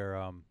drugs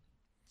where,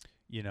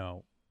 you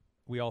know,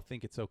 we all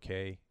think it's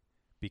okay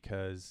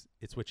because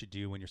it's what you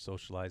do when you're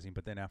socializing,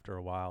 but then after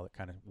a while, it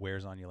kind of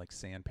wears on you like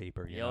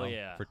sandpaper, you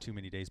know, for too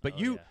many days. But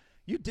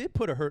You did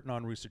put a hurting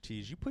on Rooster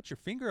Teeth. You put your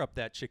finger up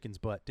that chicken's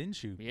butt,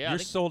 didn't you? Yeah. You're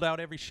sold out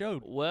every show.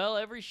 Well,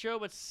 every show,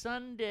 but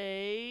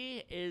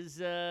Sunday is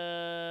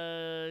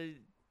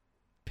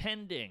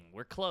pending.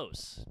 We're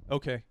close.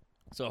 Okay.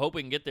 So I hope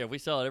we can get there. If we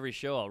sell out every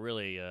show, I'll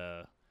really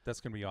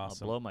that's going to be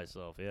awesome. I'll blow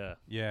myself, yeah.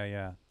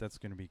 Yeah. That's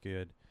going to be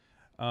good.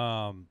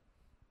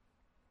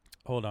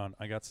 Hold on.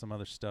 I got some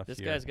other stuff This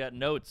here. guy's got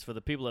notes for the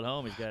people at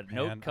home. He's got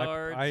note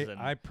cards.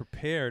 I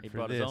prepared for this. He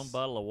brought his own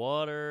bottle of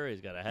water.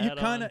 He's got a hat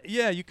on.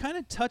 Yeah, you kind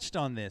of touched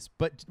on this.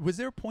 But was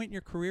there a point in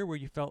your career where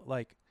you felt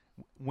like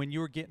when you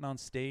were getting on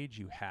stage,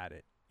 you had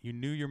it? You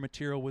knew your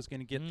material was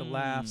going to get the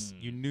laughs.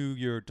 You knew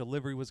your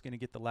delivery was going to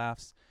get the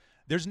laughs.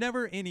 There's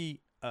never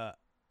any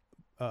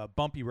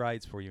bumpy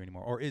rides for you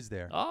anymore, or is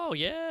there? Oh,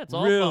 yeah. It's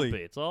all bumpy.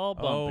 It's all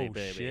bumpy, oh,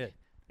 baby. Shit.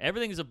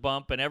 Everything's a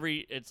bump, and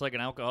it's like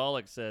an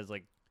alcoholic says,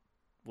 like,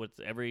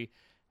 what's every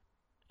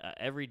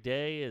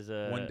day is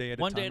a one day at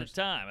a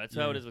time. That's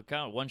how it is with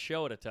comedy. One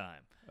show at a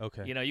time.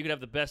 Okay. You know, you could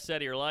have the best set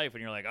of your life,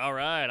 and you're like, all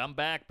right, I'm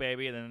back,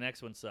 baby, and then the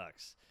next one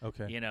sucks.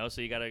 Okay. You know, so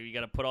you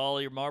gotta put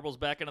all your marbles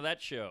back into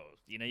that show.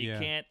 You know, you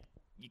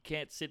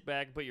can't sit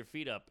back and put your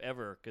feet up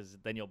ever because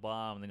then you'll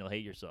bomb and then you'll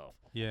hate yourself.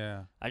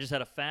 Yeah. I just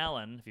had a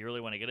Fallon. If you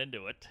really want to get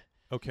into it.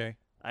 Okay.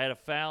 I had a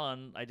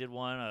Fallon. I did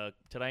a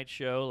Tonight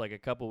Show like a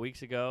couple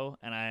weeks ago,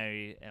 and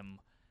I am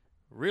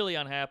really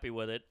unhappy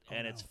with it,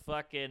 and it's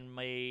fucking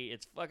my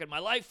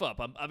life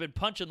up. I've been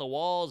punching the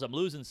walls. I'm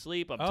losing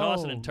sleep. I'm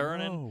tossing and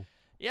turning. No.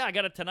 Yeah, I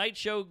got a Tonight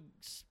Show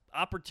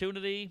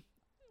opportunity,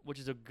 which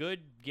is a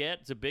good get.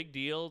 It's a big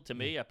deal to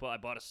me. I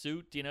bought a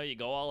suit. You know, you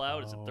go all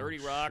out. It's a 30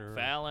 Rock,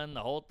 Fallon,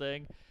 the whole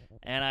thing.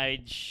 And I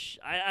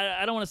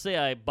don't want to say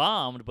I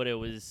bombed, but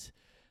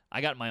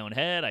I got in my own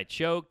head. I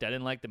choked. I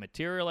didn't like the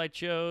material I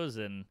chose,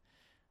 and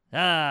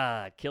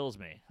it kills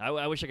me.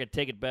 I wish I could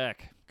take it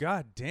back.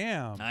 God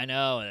damn. I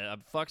know. It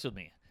fucks with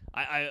me.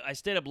 I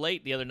stayed up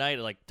late the other night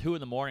at like 2 in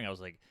the morning. I was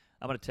like,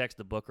 I'm going to text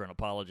the booker and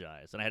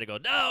apologize. And I had to go,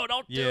 no,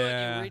 don't do it,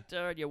 you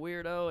retard, you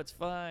weirdo. It's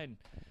fine.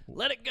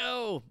 Let it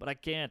go. But I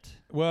can't.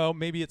 Well,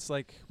 maybe it's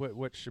like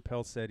what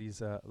Chappelle said.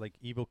 He's like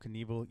Evel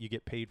Knievel. You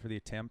get paid for the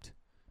attempt.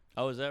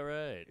 Oh, is that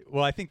right?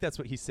 Well, I think that's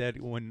what he said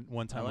one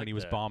time when he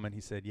was bombing.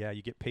 He said, yeah,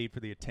 you get paid for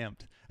the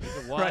attempt.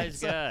 He's a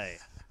wise guy.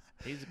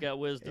 He's got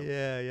wisdom.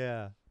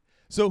 Yeah.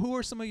 So who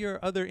are some of your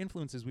other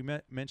influences? We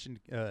mentioned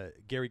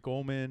Gary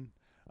Goldman.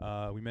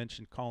 We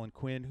mentioned Colin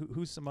Quinn.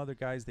 Who's some other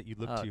guys that you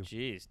look to? Oh,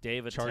 jeez.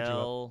 Dave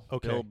Attell,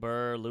 Bill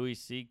Burr, Louis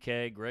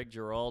C.K., Greg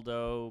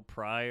Giraldo,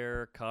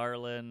 Pryor,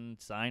 Carlin,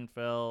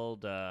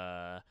 Seinfeld.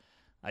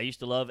 I used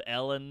to love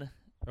Ellen,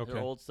 her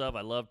old stuff.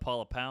 I loved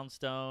Paula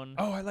Poundstone.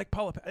 Oh, I like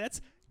Paula.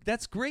 That's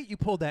That's great you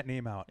pulled that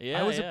name out. Yeah,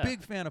 I was a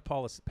big fan of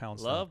Paula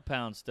Poundstone. Love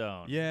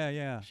Poundstone.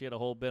 Yeah. She had a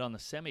whole bit on the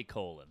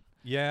semicolon.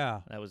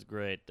 Yeah. That was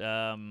great.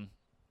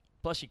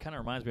 Plus, she kind of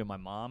reminds me of my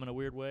mom in a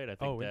weird way. And I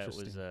think that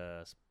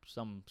was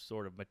some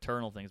sort of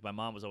maternal things. My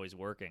mom was always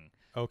working.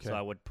 Okay. So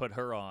I would put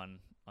her on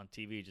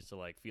TV just to,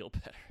 like, feel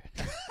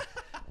better.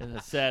 And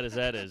as sad as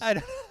that is,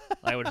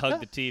 I would hug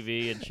the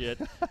TV and shit.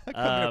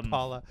 Come here,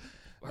 Paula.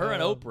 Her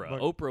and Oprah.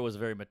 Oprah was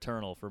very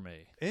maternal for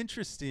me.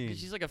 Interesting. 'Cause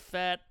she's like a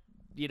fat,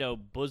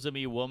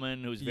 bosomy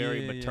woman who's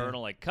very maternal.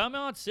 Yeah. Like, come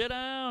on, sit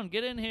down,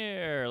 get in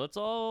here. Let's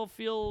all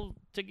feel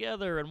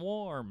together and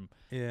warm.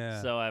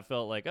 Yeah. So I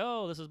felt like,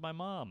 oh, this is my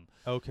mom.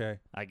 Okay.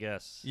 I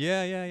guess.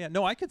 Yeah.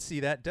 No, I could see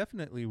that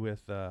definitely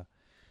with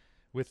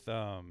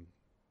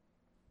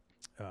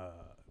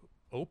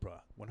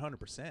Oprah,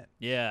 100%.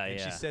 Yeah, and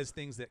she says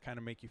things that kind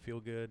of make you feel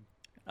good.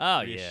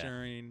 Oh,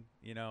 reassuring,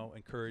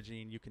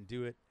 encouraging. You can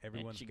do it.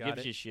 Everyone's got it. She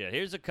gives you shit.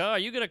 Here's a car.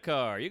 You get a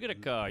car. You get a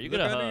car. You get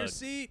a hug. Look under your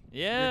seat.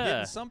 Yeah. You're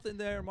getting something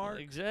there, Mark.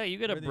 Exactly. You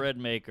get a bread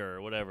maker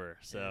or whatever.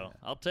 So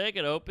I'll take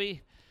it,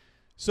 Opie.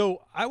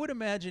 So I would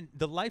imagine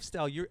the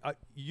lifestyle. Do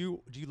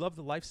you love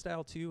the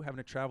lifestyle too? Having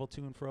to travel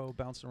to and fro,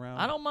 bouncing around.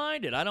 I don't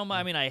mind it.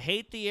 I mean, I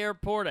hate the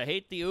airport. I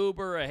hate the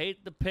Uber. I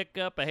hate the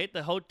pickup. I hate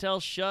the hotel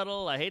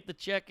shuttle. I hate the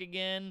checking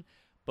in.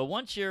 But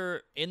once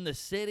you're in the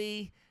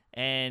city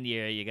and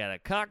you got a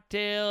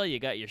cocktail, you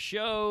got your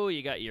show,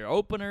 you got your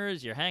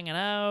openers, you're hanging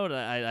out.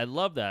 I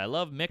love that. I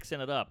love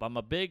mixing it up. I'm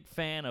a big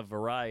fan of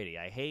variety.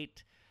 I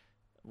hate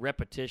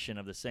repetition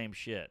of the same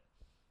shit.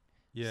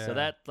 Yeah. So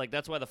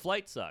that's why the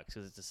flight sucks,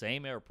 because it's the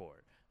same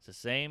airport. It's the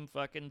same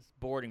fucking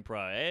boarding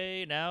price.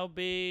 A, now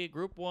B,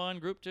 group 1,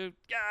 group 2.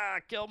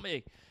 Kill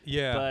me.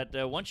 Yeah.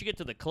 But once you get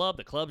to the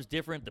club's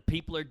different. The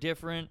people are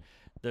different.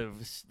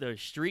 The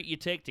street you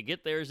take to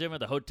get there is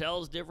different. The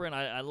hotel's different.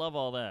 I love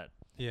all that.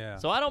 Yeah.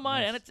 So I don't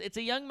mind. And it's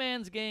a young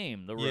man's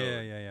game, the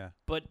road. Yeah.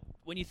 But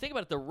when you think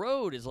about it, the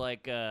road is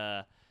like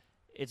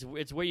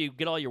it's where you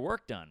get all your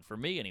work done, for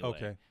me anyway.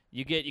 Okay.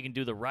 You can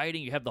do the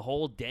writing. You have the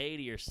whole day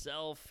to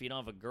yourself. You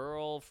don't have a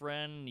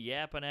girlfriend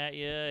yapping at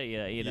you.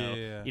 You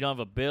don't have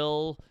a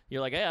bill.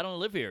 You're like, hey, I don't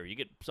live here. You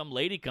get some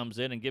lady comes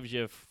in and gives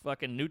you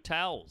fucking new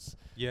towels.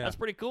 Yeah. That's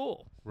pretty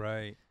cool.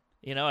 Right.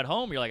 At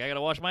home, you're like, I got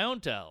to wash my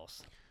own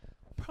towels.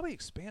 Probably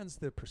expands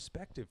the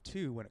perspective,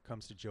 too, when it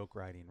comes to joke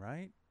writing,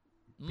 right?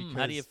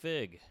 How do you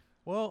fig?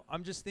 Well,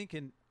 I'm just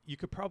thinking you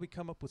could probably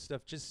come up with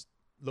stuff just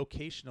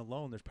location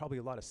alone. There's probably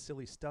a lot of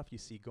silly stuff you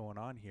see going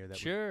on here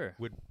that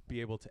would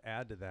be able to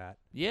add to that.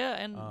 Yeah,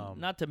 and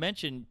not to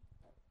mention,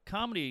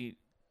 comedy,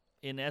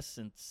 in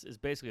essence, is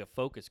basically a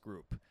focus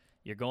group.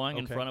 You're going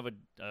in front of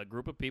a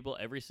group of people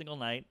every single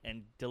night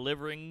and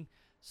delivering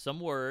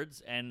some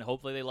words, and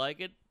hopefully they like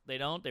it. They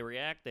don't. They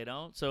react. They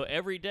don't. So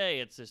every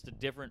day it's just a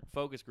different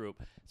focus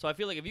group. So I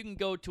feel like if you can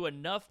go to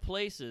enough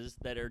places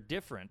that are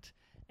different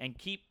and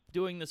keep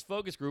doing this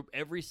focus group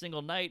every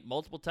single night,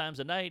 multiple times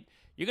a night,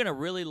 you're going to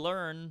really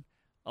learn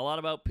a lot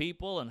about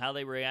people and how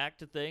they react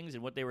to things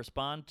and what they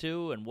respond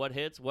to and what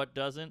hits, what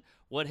doesn't,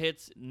 what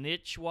hits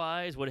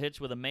niche-wise, what hits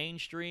with a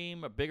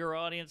mainstream, a bigger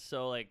audience.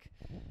 So, like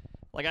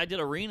I did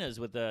arenas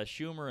with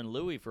Schumer and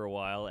Louie for a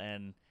while,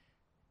 and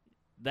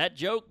that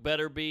joke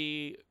better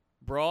be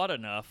broad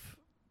enough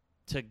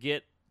to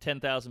get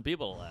 10,000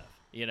 people to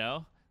laugh,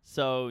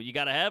 So you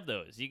got to have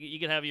those. You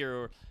can have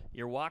your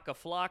Waka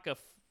Flocka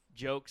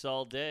jokes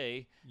all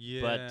day,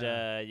 but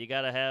you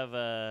gotta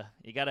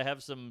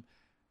have some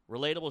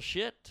relatable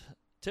shit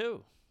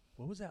too.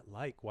 What was that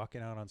like,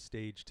 walking out on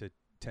stage to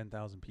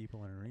 10,000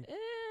 people in an arena?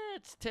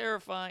 It's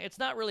terrifying. It's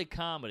not really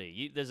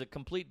comedy. There's a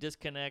complete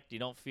disconnect. You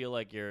don't feel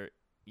like you're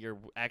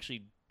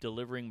actually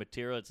delivering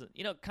material. It's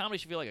comedy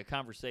should feel like a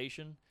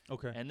conversation.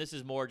 Okay. And this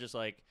is more just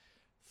like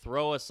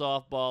throw a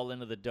softball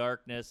into the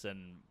darkness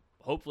and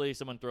hopefully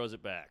someone throws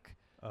it back.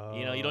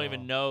 You don't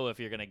even know if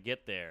you're going to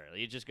get there.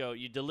 You just go,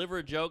 you deliver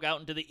a joke out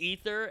into the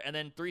ether, and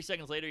then 3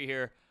 seconds later you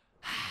hear,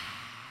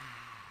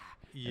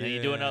 and then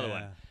you do another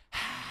one.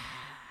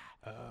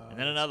 And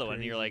then another one,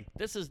 and you're like,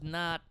 this is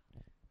not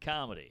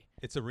comedy.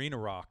 It's arena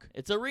rock.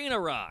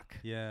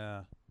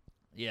 Yeah.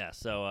 Yeah,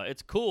 so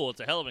it's cool.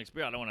 It's a hell of an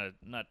experience. I don't want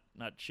to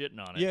not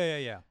shitting on it.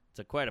 Yeah.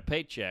 It's quite a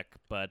paycheck,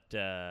 but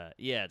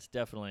it's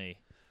definitely...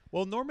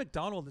 Well, Norm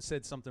Macdonald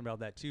said something about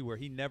that, too, where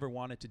he never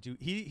wanted to do –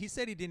 he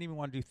said he didn't even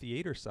want to do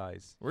theater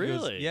size.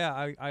 Really? Goes, yeah,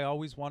 I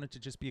always wanted to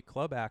just be a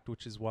club act,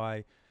 which is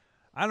why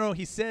 – I don't know.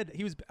 He said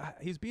he was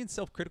being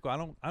self-critical.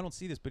 I don't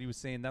see this, but he was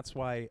saying that's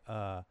why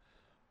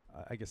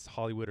I guess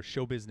Hollywood or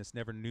show business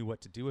never knew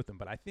what to do with him.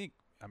 But I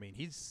mean,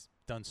 he's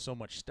done so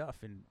much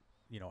stuff in,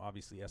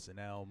 obviously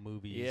SNL,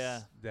 movies. Yeah.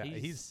 That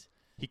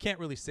he can't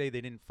really say they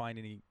didn't find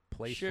any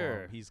place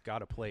for him. He's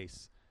got a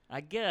place. I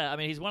get. I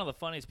mean, he's one of the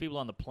funniest people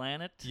on the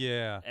planet.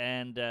 Yeah.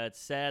 And it's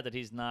sad that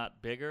he's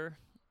not bigger.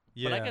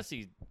 Yeah. But I guess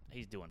he's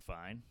doing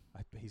fine.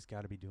 He's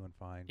got to be doing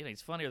fine.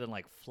 He's funnier than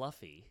like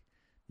Fluffy.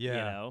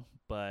 Yeah.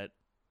 But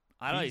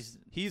I don't know.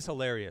 He's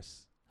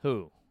hilarious.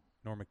 Who?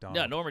 Norm Macdonald.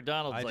 Yeah, Norm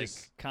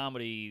Macdonald's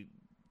comedy.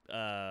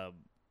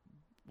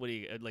 What do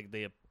you like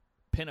the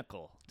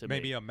pinnacle to me.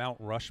 Maybe a Mount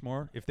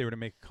Rushmore. If they were to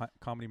make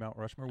comedy Mount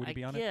Rushmore, would it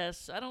be on it?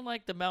 Yes. I don't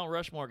like the Mount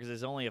Rushmore because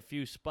there's only a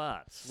few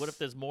spots. What if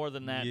there's more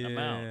than that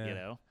amount, you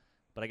know?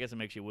 But I guess it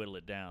makes you whittle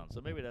it down.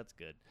 So maybe that's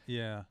good.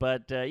 Yeah.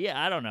 But,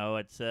 I don't know.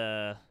 It's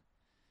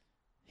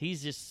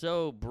he's just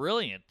so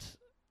brilliant.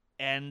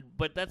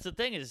 But that's the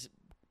thing is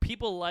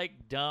people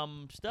like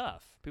dumb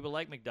stuff. People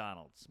like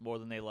McDonald's more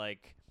than they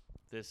like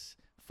this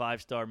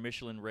 5-star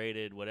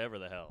Michelin-rated whatever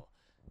the hell.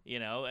 You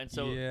know, and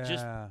so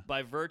just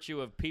by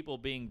virtue of people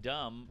being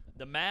dumb,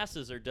 the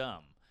masses are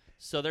dumb.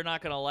 So they're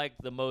not going to like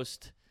the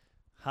most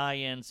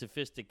high-end,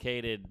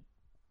 sophisticated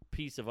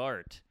piece of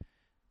art.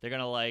 They're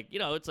going to like,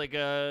 it's like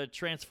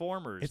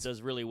Transformers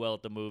does really well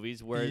at the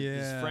movies, where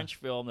this French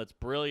film that's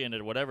brilliant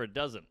at whatever it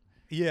doesn't.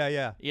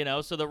 Yeah.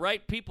 So the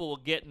right people will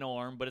get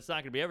Norm, but it's not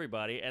going to be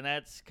everybody, and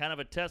that's kind of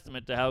a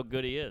testament to how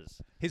good he is.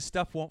 His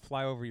stuff won't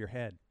fly over your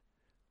head.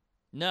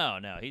 No,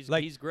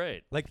 he's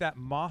great. Like that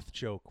moth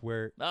joke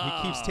where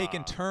he keeps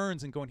taking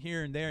turns and going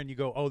here and there, and you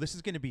go, oh, this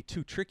is going to be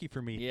too tricky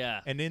for me.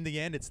 Yeah. And in the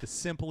end, it's the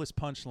simplest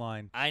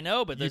punchline I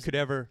know, but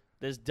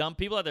there's dumb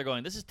people out there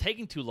going, this is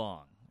taking too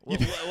long.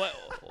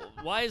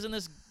 Why isn't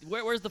this?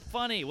 Where's the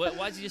funny?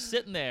 Why is he just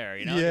sitting there?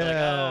 You're like,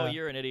 oh,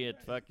 you're an idiot.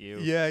 Fuck you.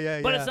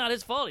 Yeah. But it's not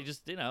his fault. He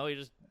just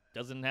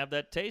doesn't have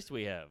that taste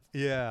we have.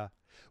 Yeah.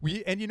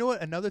 And you know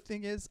what? Another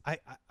thing is, I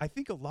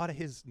think a lot of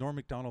his Norm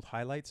Macdonald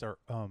highlights are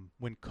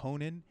when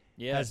Conan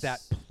has that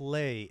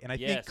play, and I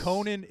think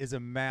Conan is a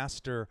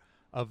master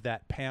of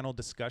that panel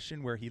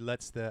discussion where he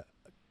lets the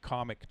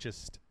comic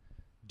just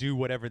do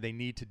whatever they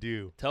need to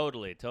do.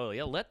 Totally.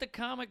 Yeah, let the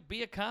comic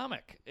be a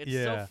comic. It's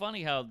so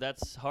funny how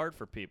that's hard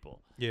for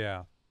people.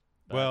 Yeah.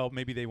 Well,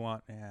 maybe they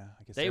want. I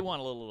guess they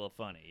want a little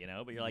funny,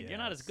 But you're like, you're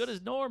not as good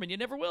as Norm, and you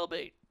never will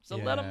be. So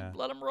let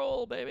him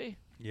roll, baby.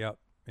 Yep.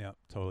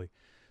 Totally.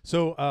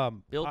 So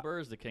Bill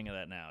Burr's the king of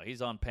that now.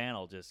 He's on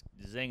panel just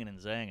zinging and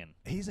zanging.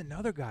 He's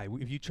another guy.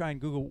 If you try and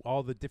Google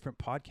all the different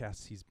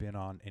podcasts he's been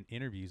on and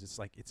interviews, it's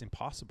like it's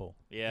impossible.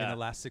 Yeah. In the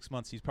last 6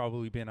 months, he's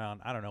probably been on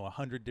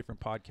 100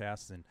 different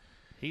podcasts, and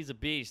he's a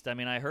beast. I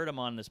mean, I heard him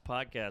on this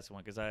podcast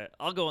one because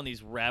I'll go in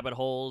these rabbit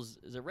holes.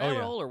 Is it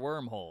rabbit hole or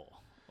wormhole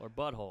or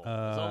butthole?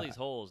 There's all these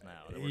holes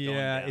now that we're going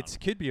down. It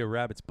could be a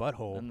rabbit's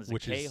butthole. And there's a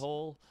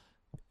K-hole.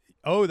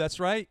 Oh, that's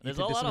right. There's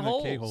a lot of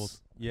holes.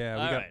 K-holes.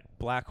 Yeah, we got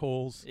black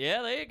holes.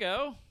 Yeah, there you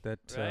go.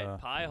 Right,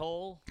 pie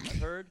hole,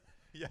 I've heard.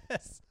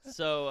 Yes.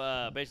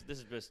 So basically, this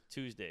is just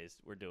Tuesdays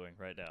we're doing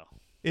right now.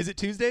 Is it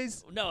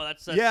Tuesdays? No,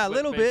 that's a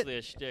little bit.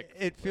 A shtick.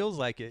 It feels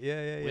like it.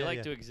 Yeah. We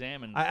like to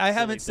examine. I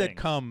haven't said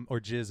cum or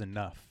jizz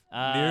enough.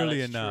 Nearly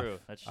that's enough. True.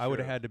 That's true. I would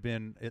have had to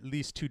been at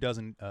least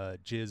 24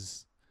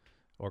 jizz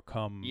or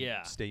cum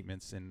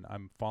statements, and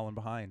I'm falling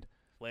behind.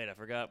 Wait, I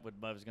forgot what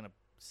I was gonna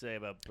say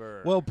about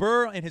Burr. Well,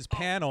 Burr and his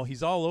panel,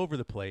 he's all over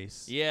the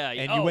place. Yeah.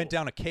 And you went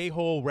down a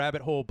K-hole,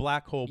 rabbit hole,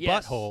 black hole,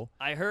 butthole.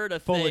 I heard a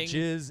full thing. Of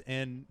jizz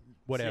and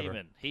whatever.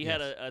 Steven, he had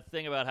a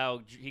thing about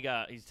how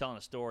he's telling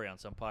a story on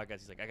some podcast.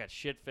 He's like, I got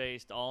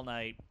shit-faced all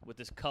night with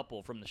this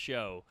couple from the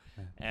show,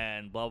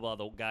 and blah, blah,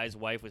 the guy's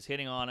wife was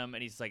hitting on him,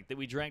 and he's like,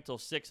 we drank till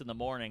 6 in the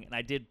morning, and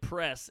I did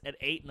press at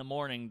 8 in the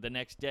morning the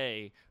next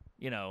day.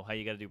 You know how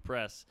you got to do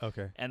press.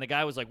 Okay. And the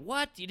guy was like,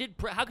 "What? You did?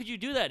 How could you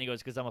do that?" And he goes,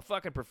 "Because I'm a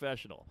fucking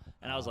professional."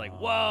 And I was like,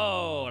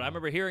 "Whoa!" And I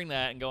remember hearing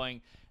that and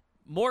going,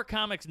 "More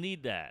comics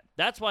need that.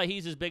 That's why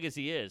he's as big as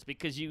he is,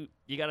 because you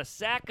got to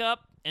sack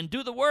up and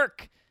do the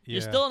work. You're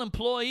still an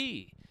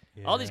employee.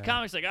 Yeah. All these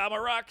comics like, I'm a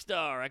rock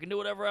star. I can do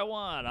whatever I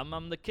want.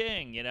 I'm the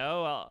king.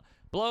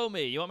 Blow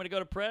me. You want me to go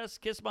to press?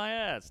 Kiss my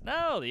ass.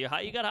 No, you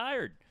got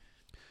hired."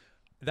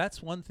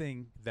 That's one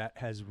thing that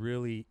has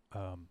really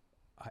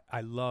I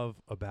love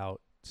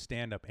about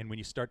stand-up, and when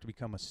you start to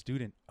become a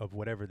student of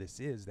whatever this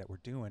is that we're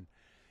doing,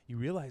 you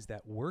realize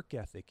that work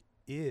ethic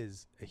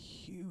is a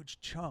huge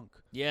chunk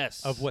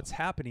of what's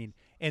happening.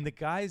 And the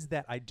guys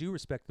that I do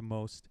respect the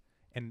most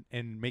and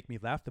make me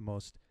laugh the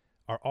most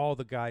are all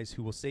the guys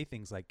who will say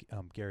things like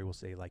Gary will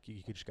say, like,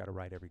 you just got to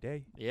write every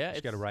day. Yeah, you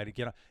just got to write it,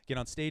 get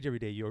on stage every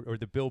day. Or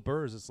the Bill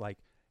Burrs is like,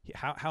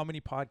 how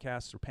many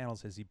podcasts or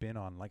panels has he been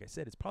on? Like I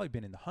said, it's probably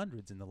been in the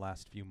hundreds in the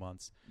last few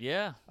months.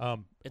 Yeah.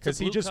 Because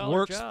he just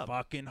works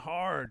fucking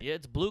hard. Yeah,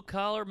 it's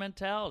blue-collar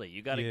mentality.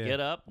 You got to get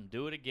up and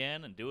do it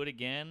again and do it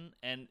again.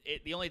 And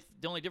the only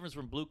difference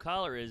from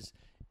blue-collar is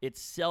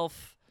it's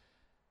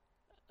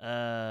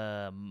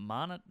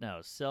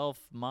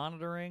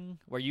self-monitoring,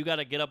 where you got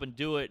to get up and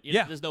do it.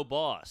 There's no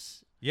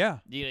boss. Yeah.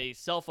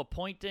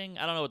 Self-appointing.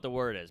 I don't know what the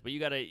word is, but you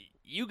got to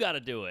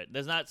do it.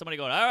 There's not somebody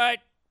going, all right,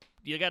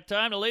 you got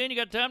time to lean, you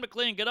got time to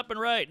clean, get up and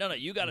write. No,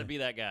 you got to be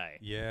that guy.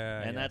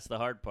 Yeah. And that's the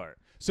hard part.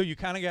 So you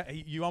kind of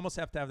you almost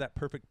have to have that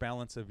perfect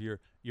balance of you're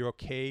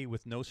okay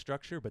with no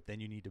structure, but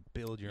then you need to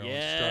build your own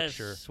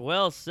structure. Yes,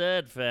 well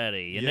said,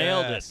 Fatty. You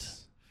nailed it.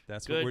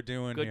 That's what we're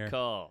doing here. Good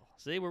call.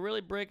 See, we're really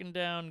breaking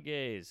down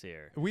gays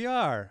here. We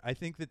are. I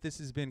think that this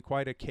has been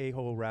quite a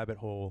K-hole, rabbit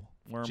hole,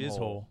 jizz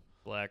hole,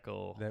 black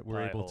hole, that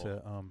we're able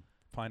to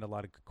find a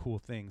lot of cool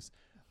things.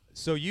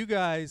 So you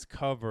guys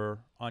cover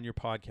on your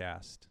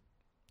podcast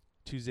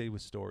Tuesday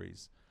with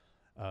Stories.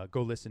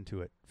 Go listen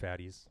to it,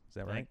 fatties. Is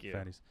that right? Thank you.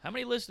 Fatties. How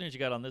many listeners you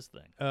got on this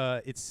thing?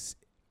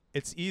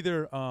 It's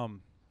either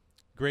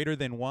greater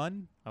than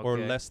 1 or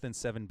less than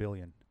 7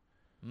 billion.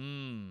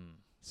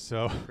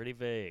 So pretty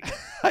vague.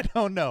 I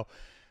don't know.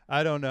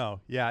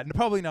 Yeah,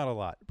 probably not a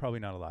lot.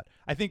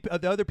 I think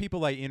the other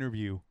people I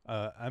interview,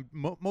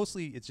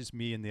 mostly it's just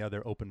me and the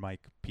other open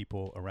mic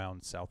people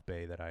around South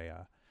Bay that I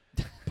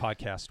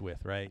podcast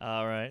with, right?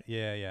 All right.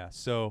 Yeah.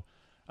 So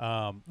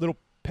little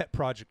pet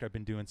project I've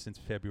been doing since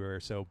February or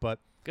so. But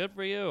good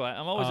for you.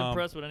 I'm always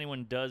impressed when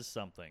anyone does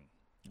something.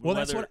 Well,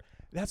 that's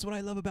what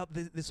I love about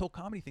this whole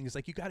comedy thing. Is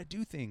like you got to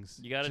do things.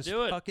 You got to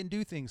do it. Fucking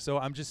do things. So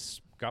I'm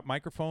just got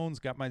microphones,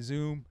 got my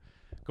Zoom,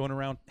 going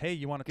around. Hey,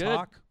 you want to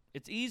talk?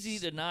 It's easy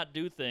to not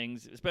do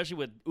things, especially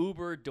with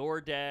Uber,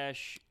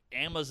 DoorDash,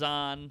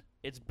 Amazon.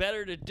 It's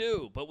better to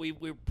do, but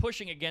we're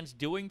pushing against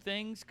doing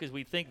things because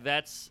we think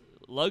that's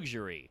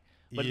luxury.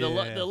 But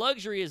the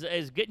luxury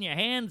is getting your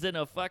hands in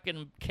a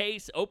fucking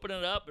case, opening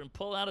it up, and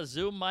pulling out a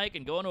Zoom mic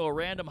and going to a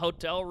random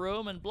hotel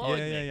room and blowing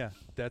me. Yeah.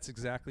 That's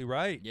exactly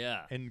right.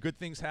 Yeah. And good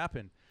things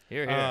happen.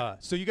 Here.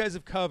 So you guys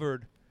have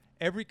covered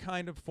every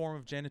kind of form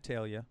of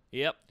genitalia.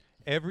 Yep.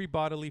 Every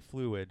bodily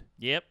fluid.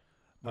 Yep.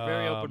 We're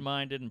very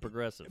open-minded and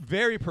progressive.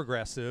 Very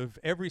progressive.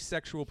 Every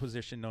sexual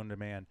position known to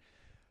man.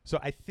 So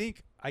I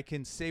think I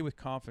can say with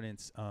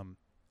confidence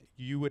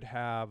you would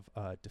have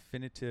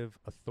definitive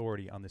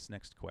authority on this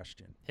next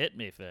question. Hit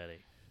me,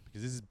 fatty.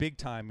 Because this is big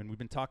time, and we've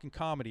been talking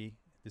comedy.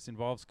 This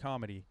involves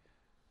comedy.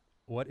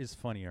 What is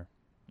funnier?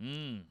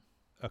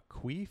 A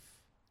queef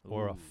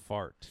or a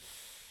fart?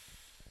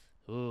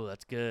 Ooh,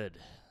 that's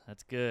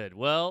good.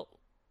 Well,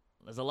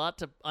 there's a lot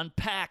to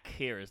unpack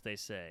here, as they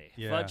say.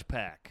 Yeah. Fudge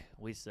pack,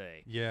 we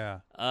say. Yeah.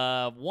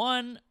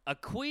 One, a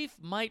queef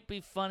might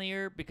be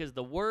funnier because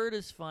the word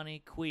is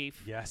funny, queef.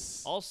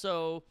 Yes.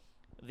 Also,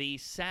 the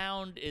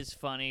sound is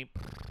funny.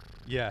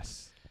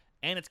 Yes.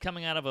 And it's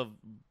coming out of a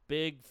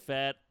big,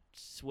 fat,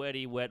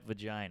 sweaty, wet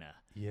vagina.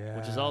 Yeah.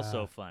 Which is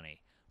also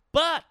funny.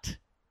 But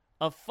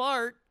a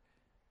fart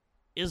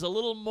is a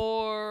little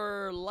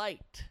more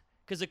light.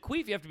 Because a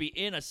queef, you have to be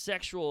in a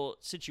sexual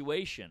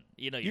situation.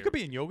 You could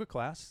be in yoga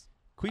class.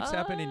 Queefs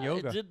happen in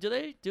yoga. Do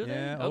they? Do they?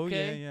 Yeah.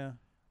 Okay. Oh, yeah.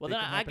 Well, then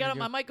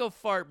I might go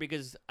fart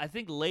because I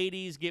think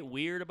ladies get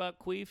weird about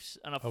queefs.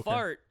 And a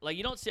fart, like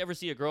you don't ever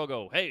see a girl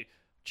go, hey,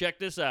 check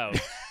this out.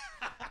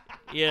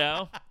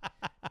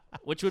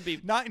 Which would be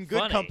not in good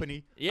funny.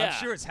 Company. Yeah. I'm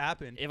sure it's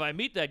happened. If I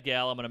meet that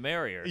gal, I'm going to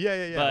marry her.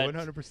 Yeah, but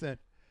 100%.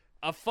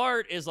 A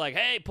fart is like,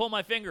 hey, pull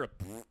my finger.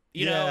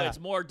 You know, it's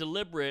more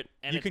deliberate.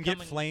 And you can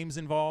get flames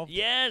involved.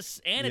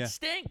 Yes, and it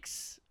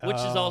stinks, which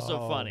is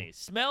also funny.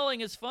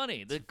 Smelling is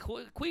funny. The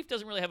queef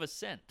doesn't really have a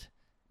scent.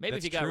 Maybe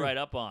if you got right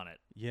up on it.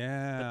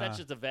 Yeah. But that's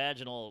just a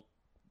vaginal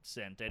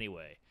scent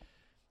anyway.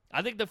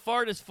 I think the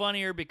fart is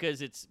funnier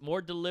because it's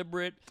more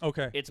deliberate.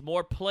 Okay. It's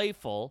more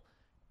playful,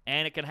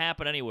 and it can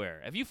happen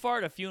anywhere. If you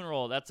fart at a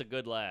funeral, that's a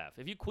good laugh.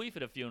 If you queef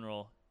at a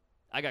funeral,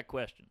 I got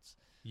questions.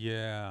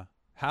 Yeah.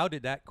 How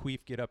did that queef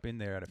get up in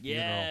there at a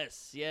funeral?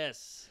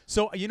 Yes.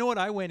 So you know what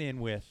I went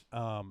in with,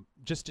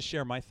 just to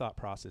share my thought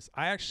process.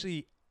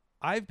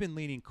 I've been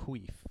leaning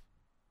queef.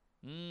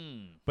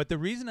 But the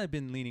reason I've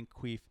been leaning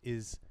queef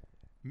is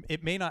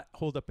it may not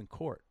hold up in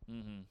court.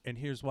 And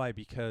here's why.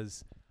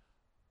 Because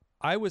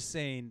I was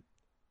saying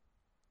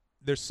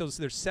there's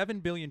 7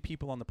 billion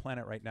people on the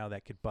planet right now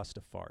that could bust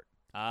a fart.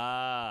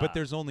 But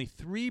there's only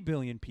 3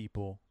 billion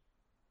people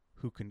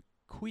who can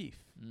queef,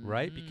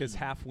 right? Because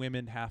half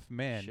women, half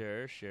men.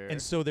 Sure. And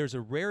so there's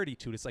a rarity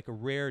to it. It's like a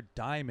rare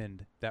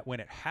diamond that when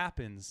it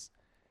happens,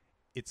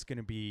 it's going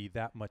to be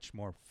that much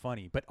more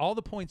funny. But all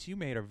the points you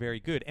made are very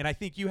good. And I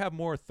think you have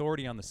more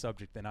authority on the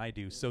subject than I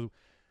do. So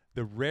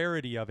the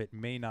rarity of it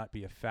may not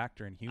be a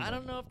factor in humor. I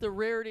don't know if the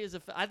rarity is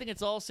I think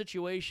it's all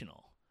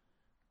situational.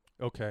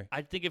 Okay.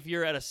 I think if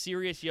you're at a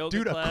serious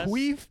yoga class.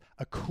 Dude,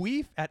 a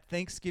queef at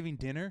Thanksgiving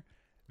dinner,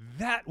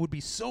 that would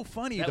be so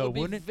funny, wouldn't it? That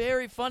would be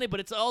very funny,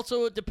 but it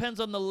depends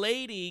on the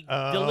lady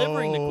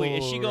delivering the queef.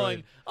 Is she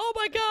going, oh,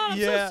 my God, I'm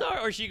so sorry?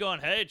 Or is she going,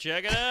 hey,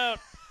 check it out?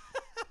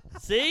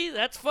 See?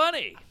 That's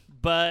funny.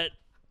 But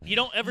you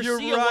don't ever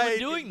see a woman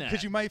doing that.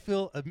 Because you might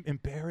feel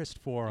embarrassed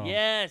for them.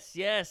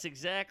 Yes,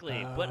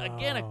 exactly. But,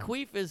 again, a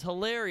queef is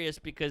hilarious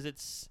because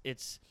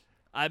it's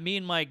me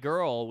and my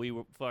girl, we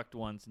were fucked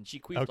once, and she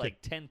queefed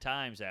like 10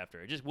 times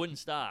after. It just wouldn't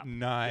stop.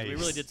 Nice. We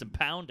really did some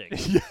pounding.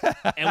 Yeah.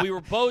 And we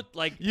were both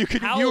like you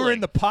howling. were in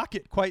the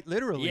pocket, quite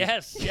literally.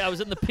 Yes. Yeah, I was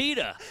in the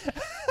pita.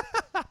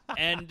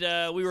 And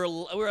we were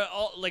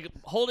all like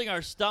holding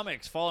our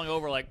stomachs, falling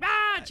over like, ah!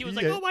 And she was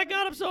like, oh, my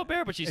God, I'm so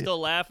embarrassed. But she's still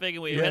laughing,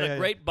 and we had a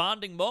great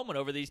bonding moment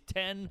over these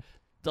 10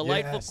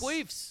 delightful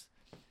queefs.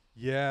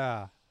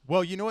 Yeah.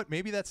 Well, you know what?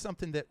 Maybe that's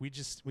something that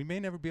we may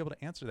never be able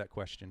to answer that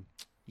question.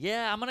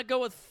 Yeah, I'm going to go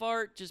with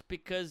fart just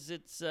because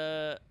it's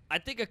I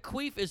think a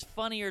queef is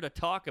funnier to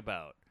talk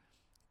about.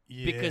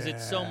 Yeah. Because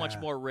it's so much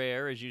more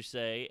rare, as you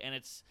say, and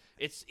it's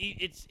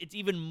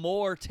even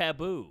more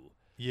taboo.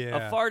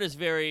 Yeah. A fart is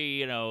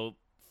very,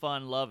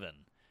 fun-loving.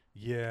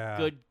 Yeah.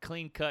 Good,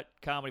 clean-cut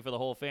comedy for the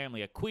whole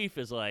family. A queef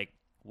is like,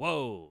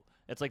 whoa.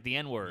 It's like the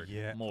N-word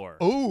more.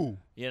 Oh,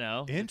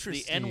 interesting.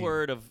 It's the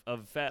N-word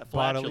of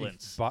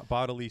flatulence.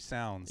 Bodily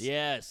sounds.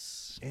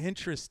 Yes.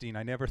 Interesting.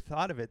 I never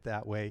thought of it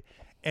that way.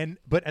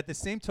 But at the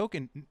same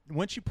token,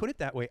 once you put it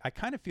that way, I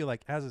kind of feel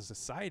like as a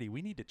society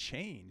we need to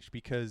change,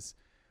 because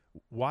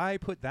why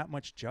put that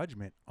much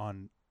judgment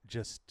on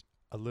just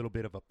a little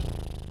bit of a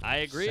I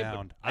agree.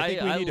 sound? I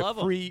think we need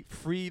to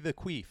free the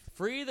queef.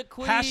 Free the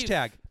queef.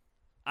 Hashtag.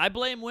 I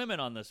blame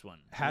women on this one.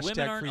 Hashtag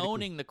women aren't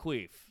owning the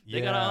queef.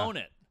 They got to own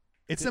it.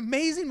 It's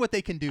amazing what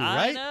they can do,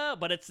 right? I know,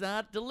 but it's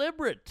not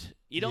deliberate.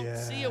 You don't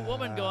see a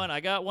woman going, I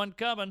got one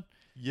coming.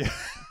 Yeah.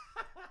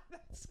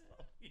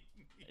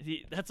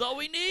 That's all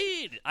we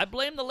need. I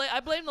blame the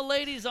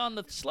ladies on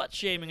the slut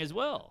shaming as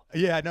well.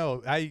 Yeah,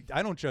 no, I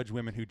don't judge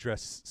women who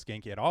dress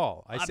skanky at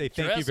all. I say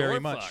thank you very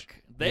much. Fuck.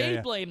 They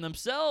blame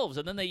themselves,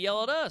 and then they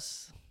yell at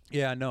us.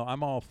 Yeah, no,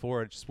 I'm all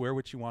for it. Just wear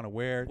what you want to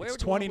wear. It's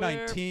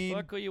 2019.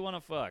 Fuck who you want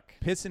to fuck.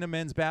 Piss in a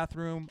men's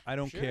bathroom. I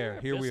don't care.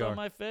 Here we are. Piss on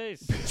my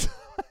face.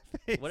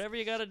 Whatever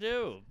you got to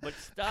do. But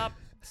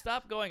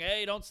stop going,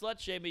 hey, don't slut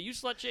shame me. You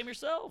slut shame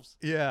yourselves.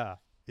 Yeah.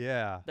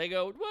 Yeah. They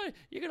go, what?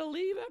 You're going to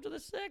leave after the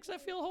sex? I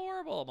feel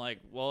horrible. I'm like,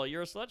 well,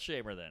 you're a slut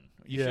shamer then.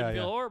 You shouldn't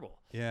feel horrible.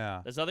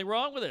 Yeah. There's nothing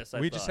wrong with this,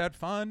 We just had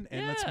fun,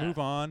 and let's move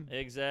on.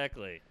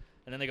 Exactly.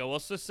 And then they go, well,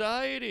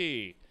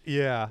 society.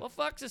 Yeah. Well,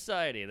 fuck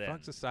society then.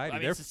 Fuck society. I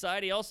mean,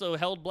 society also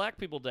held black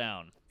people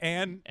down.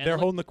 And they're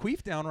holding the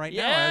queef down right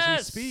now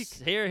as we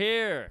speak. Here,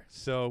 here.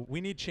 So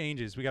we need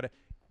changes.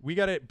 We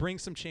gotta bring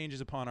some changes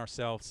upon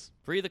ourselves.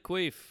 Free the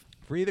queef.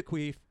 Free the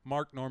queef.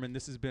 Mark Norman,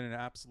 this has been an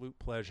absolute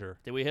pleasure.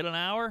 Did we hit an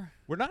hour?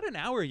 We're not an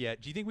hour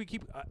yet. Do you think we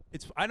keep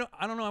I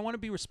don't know. I want to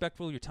be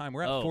respectful of your time.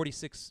 We're at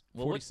 46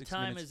 well, 46 what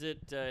time minutes. is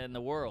it in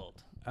the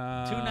world?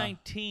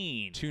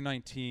 2:19.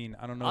 2:19.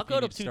 I don't know. I'll go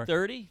to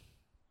 2:30.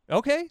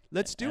 Okay,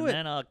 let's do it. And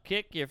then I'll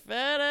kick your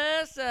fat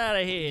ass out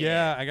of here.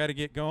 Yeah, I got to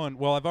get going.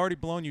 Well, I've already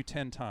blown you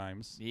 10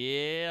 times.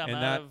 Yeah,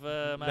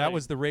 that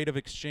was the rate of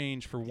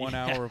exchange for 1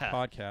 hour of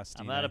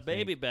podcasting. I'm out of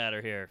baby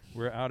batter here.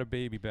 We're out of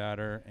baby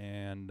batter,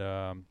 and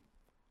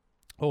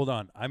hold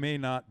on. I may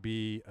not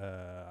be.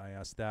 I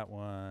asked that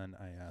one.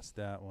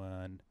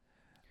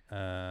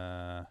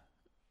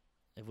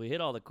 If we hit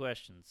all the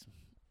questions,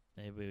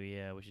 maybe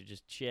we should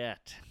just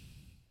chat.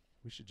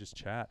 We should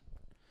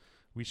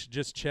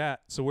just chat.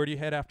 So where do you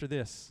head after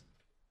this?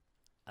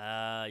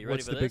 You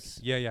ready for this?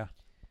 Yeah.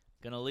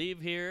 Gonna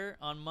leave here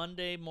on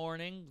Monday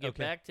morning. Get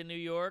back to New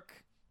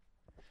York.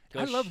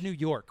 I love New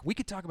York. We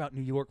could talk about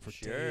New York for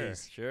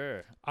days.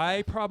 Sure.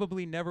 I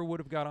probably never would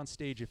have got on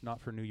stage if not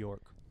for New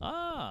York.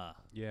 Ah.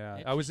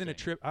 Yeah. I was in a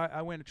trip.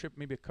 I went a trip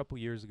maybe a couple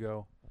years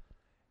ago,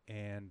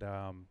 and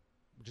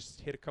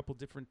just hit a couple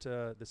different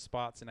the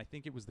spots, and I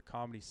think it was the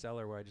Comedy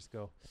Cellar where I just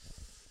go.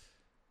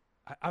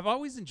 I've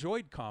always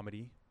enjoyed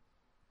comedy,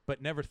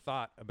 but never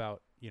thought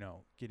about,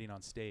 getting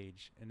on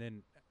stage. And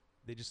then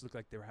they just looked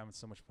like they were having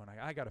so much fun.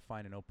 I got to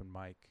find an open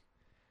mic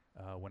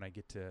when I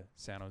get to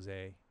San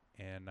Jose.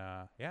 And,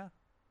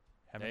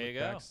 haven't looked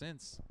back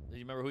since. Do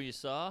you remember who you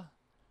saw?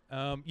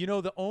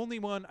 The only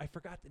one, I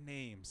forgot the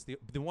names.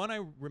 The one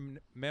I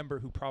remember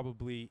who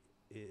probably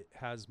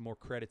has more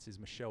credits is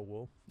Michelle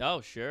Wolf.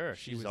 Oh, sure.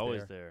 She's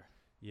always there.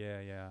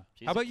 Yeah.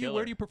 She's How about you?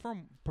 Where do you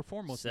perform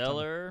most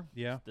Cellar, of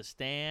the time? Yeah. The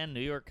Stand,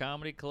 New York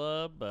Comedy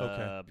Club,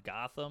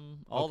 Gotham,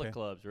 all the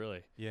clubs,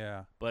 really.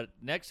 Yeah. But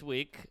next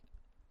week,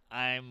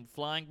 I'm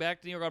flying back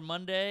to New York on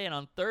Monday, and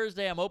on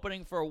Thursday, I'm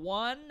opening for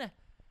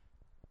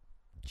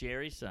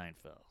Jerry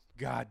Seinfeld.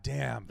 God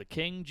damn. The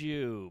King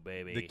Jew,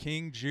 baby. The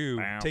King Jew.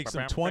 Takes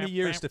him 20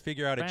 years to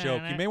figure out a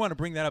joke. You may want to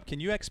bring that up. Can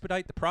you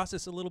expedite the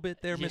process a little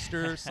bit there,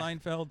 Mr.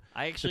 Seinfeld?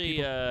 I actually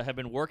have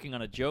been working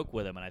on a joke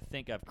with him, and I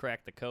think I've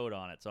cracked the code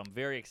on it, so I'm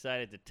very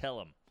excited to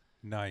tell him.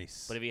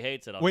 Nice. But if he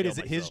hates it, I'll Wait, kill is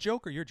it myself. his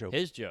joke or your joke?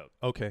 His joke.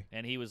 Okay.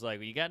 And he was like,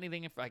 well, you got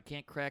anything if I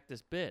can't crack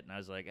this bit? And I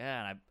was like,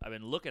 and I've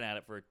been looking at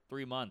it for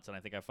 3 months, and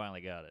I think I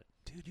finally got it.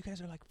 Dude, you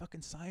guys are like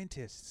fucking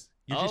scientists.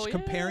 You're just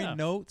comparing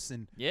notes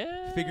and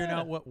figuring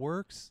out what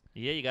works.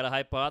 Yeah, you got a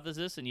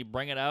hypothesis, and you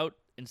bring it out.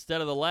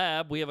 Instead of the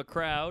lab, we have a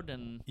crowd,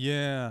 and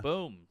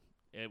boom.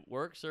 It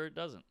works or it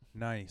doesn't.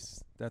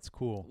 Nice. That's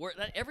cool.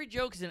 Every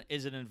joke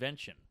is an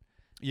invention.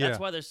 Yeah. That's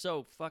why they're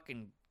so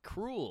fucking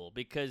cruel,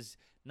 because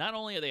not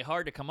only are they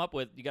hard to come up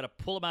with, you got to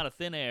pull them out of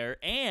thin air,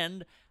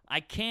 and I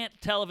can't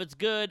tell if it's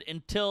good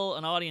until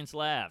an audience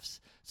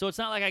laughs. So it's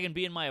not like I can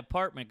be in my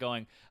apartment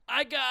going,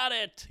 I got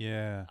it.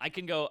 Yeah. I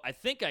can go, I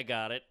think I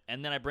got it,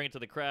 and then I bring it to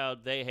the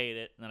crowd, they hate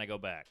it, and then I go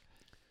back.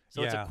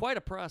 So it's quite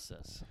a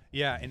process.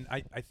 Yeah, and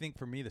I think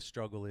for me the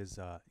struggle is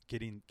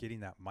getting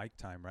that mic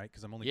time, right?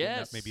 Because I'm only getting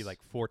that maybe like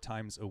 4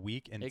 times a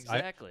week. And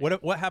exactly.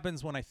 What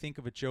happens when I think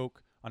of a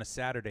joke on a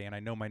Saturday and I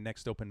know my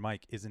next open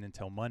mic isn't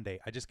until Monday?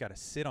 I just got to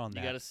sit on that.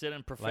 You got to sit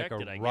and perfect like it, I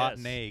guess. Like a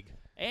rotten egg.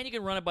 And you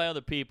can run it by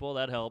other people.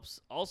 That helps.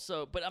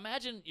 Also, but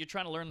imagine you're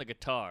trying to learn the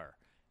guitar,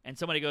 and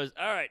somebody goes,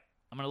 all right,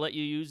 I'm going to let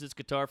you use this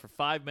guitar for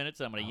 5 minutes,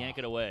 and I'm going to yank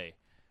it away.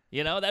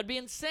 That'd be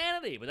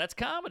insanity, but that's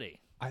comedy.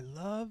 I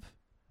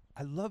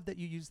love that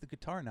you use the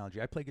guitar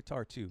analogy. I play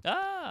guitar too.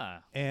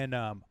 Ah. And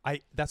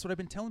that's what I've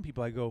been telling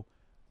people. I go,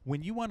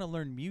 when you want to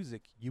learn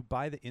music, you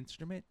buy the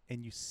instrument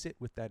and you sit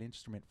with that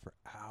instrument for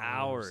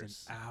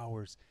hours and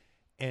hours.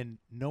 And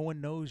no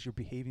one knows you're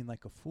behaving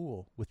like a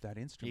fool with that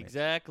instrument.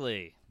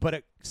 Exactly. But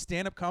a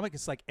stand-up comic,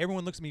 it's like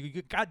everyone looks at me,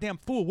 you goddamn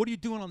fool, what are you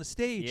doing on the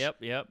stage?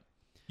 Yep.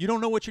 You don't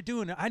know what you're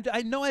doing.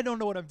 I know I don't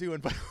know what I'm doing,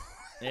 but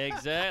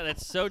exactly.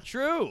 That's so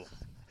true.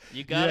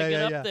 You got to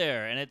get up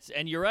there.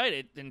 And you're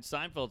right. And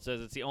Seinfeld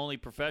says it's the only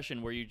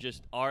profession where you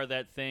just are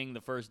that thing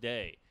the first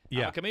day.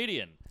 I'm a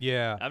comedian.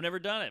 Yeah. I've never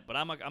done it, but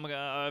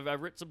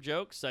I've written some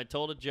jokes. I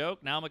told a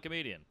joke. Now I'm a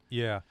comedian.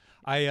 Yeah.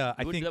 I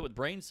think do that with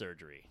brain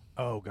surgery.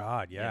 Oh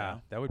God, yeah.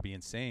 That would be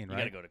insane, right?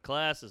 You got to go to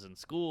classes and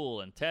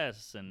school and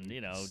tests and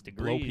degrees.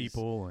 Blow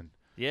people and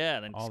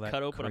then just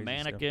cut open a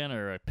mannequin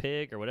or a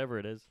pig or whatever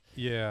it is.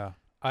 Yeah.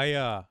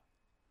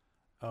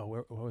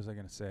 What was I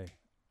gonna say?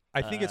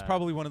 I think it's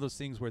probably one of those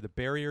things where the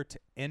barrier to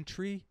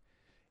entry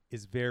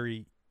is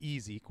very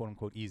easy, quote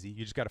unquote easy.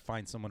 You just got to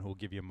find someone who will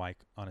give you a mic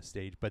on a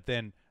stage. But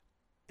then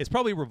it's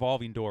probably a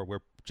revolving door where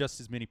just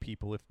as many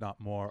people, if not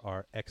more,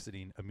 are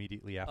exiting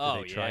immediately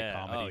after they try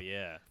comedy. Oh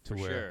yeah, for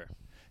sure.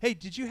 Hey,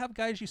 did you have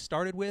guys you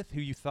started with who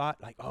you thought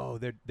like, oh,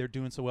 they're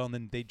doing so well, and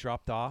then they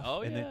dropped off?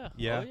 Oh and yeah.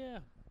 Oh yeah.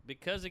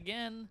 Because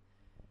again,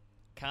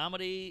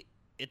 comedy,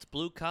 it's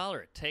blue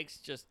collar. It takes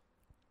just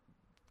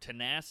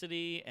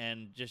tenacity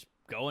and just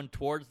going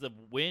towards the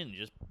wind,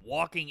 just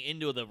walking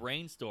into the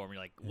rainstorm.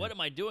 You're like, what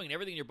am I doing? And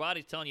everything in your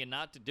body's telling you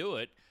not to do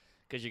it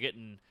because you're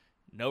getting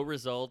no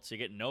results, you're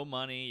getting no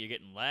money, you're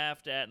getting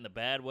laughed at in the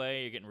bad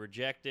way, you're getting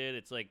rejected.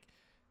 It's like,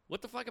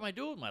 what the fuck am I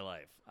doing with my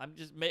life?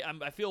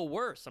 I feel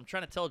worse. I'm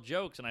trying to tell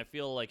jokes and I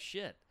feel like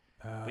shit.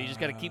 But you just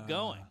got to keep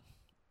going.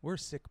 We're a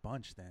sick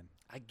bunch then.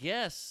 I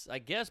guess,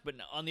 but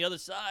on the other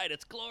side,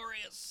 it's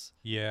glorious.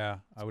 Yeah,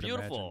 I would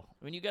beautiful. imagine.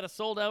 When you got a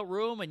sold-out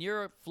room and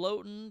you're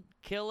floating,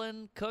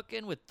 killing,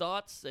 cooking with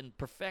thoughts and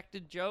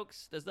perfected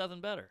jokes, there's nothing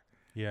better.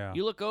 Yeah.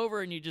 You look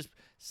over and you just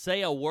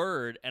say a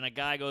word, and a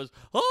guy goes,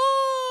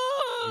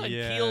 oh, and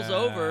keels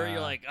over. You're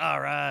like,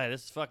 all right,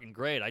 this is fucking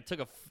great. I took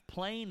a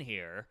plane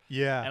here.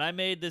 Yeah. And I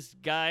made this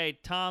guy,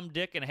 Tom,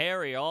 Dick, and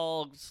Harry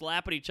all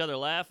slap at each other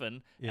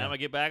laughing, and I'm going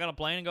to get back on a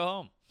plane and go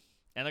home.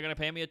 And they're going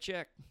to pay me a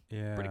check.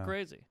 Yeah. Pretty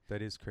crazy.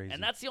 That is crazy.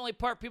 And that's the only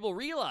part people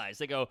realize.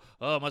 They go,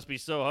 oh, it must be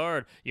so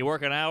hard. You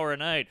work an hour a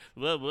night.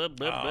 Blah, blah,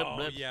 blah, blah,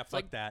 blah. Yeah, fuck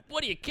like, that.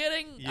 What are you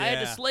kidding? Yeah. I had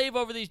to slave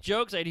over these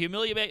jokes. I had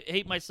to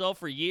hate myself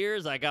for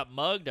years. I got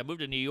mugged. I moved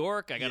to New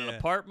York. I got an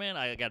apartment.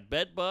 I got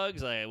bed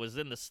bugs. I was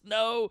in the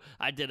snow.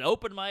 I did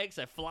open mics.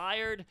 I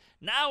flyered.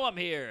 Now I'm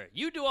here.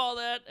 You do all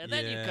that, and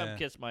then you come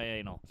kiss my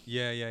anal.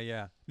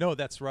 Yeah. No,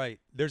 that's right.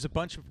 There's a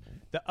bunch of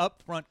the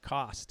upfront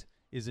cost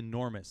is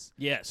enormous.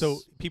 Yes. So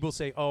people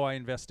say, "Oh, I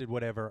invested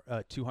whatever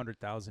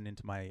 $200,000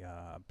 into my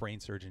brain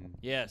surgeon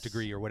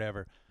degree or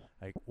whatever."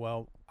 Like,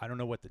 well, I don't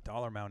know what the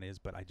dollar amount is,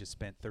 but I just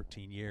spent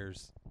 13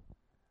 years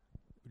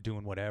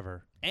doing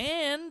whatever.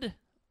 And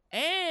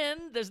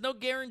there's no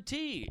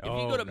guarantee. If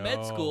you go to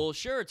med school,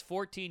 sure, it's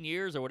 14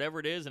 years or whatever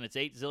it is, and it's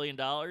 $8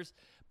 zillion.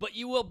 But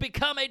you will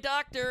become a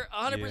doctor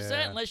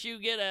 100% unless you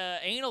get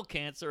anal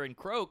cancer and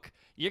croak.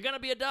 You're going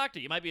to be a doctor.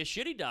 You might be a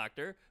shitty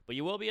doctor, but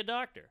you will be a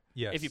doctor.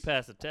 Yes. If you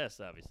pass the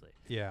test, obviously.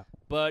 Yeah.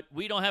 But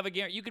we don't have a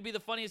guarantee. You could be the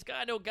funniest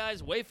guy. I know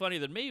guys way funnier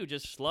than me who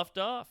just sloughed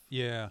off.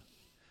 Yeah.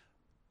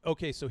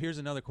 Okay, so here's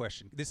another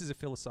question. This is a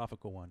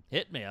philosophical one.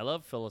 Hit me. I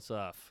love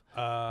philosoph.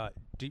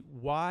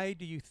 Why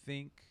do you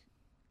think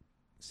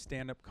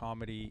stand-up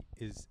comedy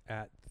is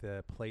at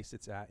the place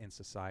it's at in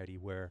society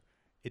where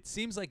it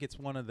seems like it's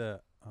one of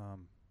the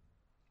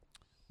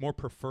more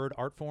preferred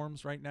art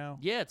forms right now?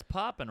 Yeah, it's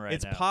popping right now.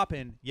 It's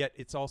popping, yet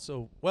it's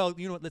also, well,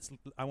 you know what,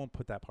 I won't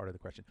put that part of the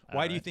question.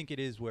 Why do you think it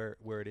is where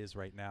it is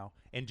right now?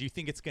 And do you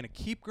think it's going to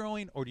keep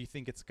growing, or do you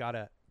think it's got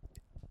to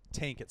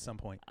tank at some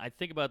point? I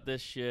think about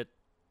this shit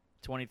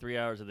 23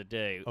 hours of the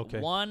day. Okay.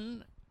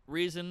 One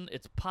reason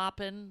it's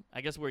popping,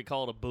 I guess we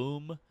call it a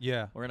boom.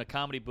 Yeah. We're in a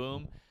comedy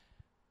boom.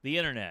 The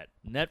internet,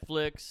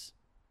 Netflix,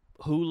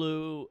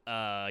 Hulu,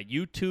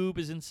 YouTube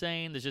is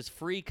insane. There's just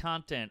free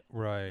content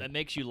that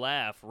makes you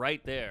laugh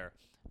right there.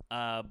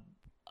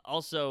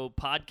 Also,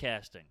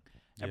 podcasting.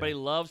 Everybody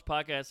loves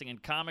podcasting,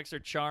 and comics are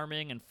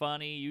charming and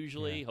funny,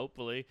 usually,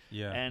 hopefully,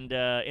 and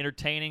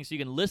entertaining, so you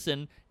can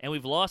listen. And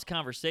we've lost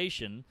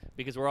conversation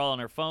because we're all on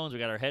our phones. We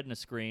got our head in a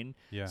screen.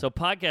 Yeah. So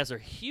podcasts are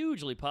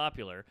hugely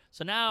popular.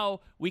 So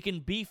now we can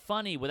be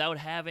funny without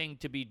having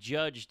to be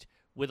judged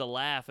with a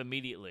laugh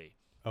immediately.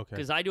 Okay.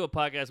 Because I do a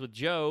podcast with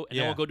Joe, and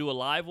then we'll go do a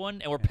live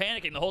one, and we're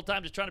panicking the whole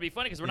time just trying to be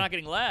funny because we're not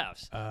getting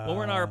laughs. When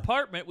we're in our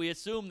apartment, we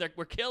assume that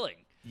we're killing.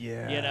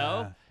 Yeah. You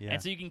know? Yeah.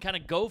 And so you can kind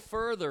of go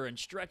further and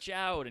stretch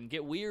out and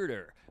get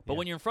weirder. But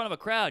when you're in front of a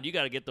crowd, you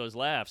got to get those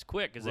laughs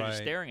quick because they're just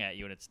staring at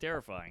you, and it's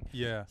terrifying.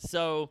 Yeah.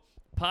 So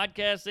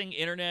podcasting,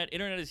 internet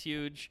is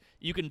huge.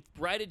 You can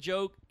write a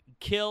joke,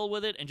 kill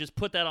with it, and just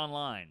put that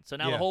online. So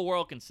now the whole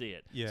world can see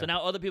it. Yeah. So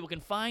now other people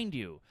can find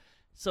you.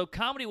 So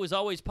comedy was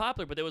always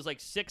popular, but there was like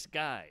 6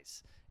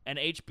 guys. And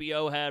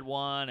HBO had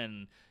one,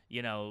 and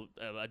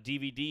a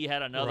DVD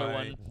had another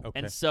one. Okay.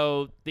 And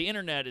so the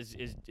internet is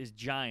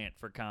giant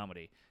for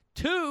comedy.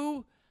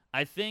 2,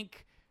 I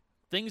think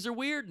things are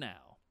weird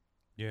now.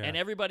 Yeah. And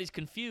everybody's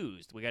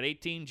confused. We got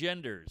 18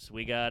 genders.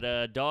 We got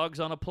dogs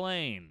on a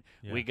plane.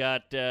 Yeah. We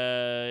got,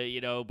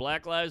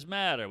 Black Lives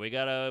Matter. We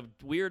got a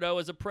weirdo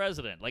as a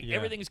president. Like,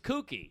 everything's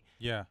kooky.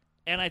 Yeah.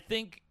 And I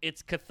think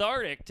it's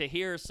cathartic to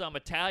hear some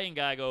Italian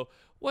guy go,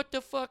 what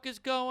the fuck is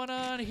going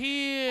on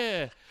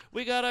here?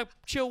 We got a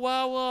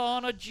chihuahua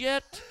on a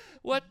jet.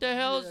 What the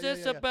hell is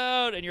this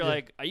about? And you're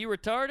like, are you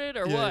retarded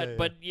or what? Yeah.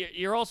 But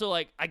you're also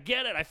like, I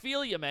get it. I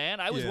feel you, man.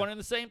 I was wondering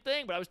the same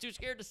thing, but I was too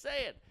scared to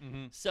say it.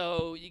 Mm-hmm.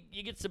 So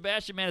you get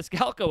Sebastian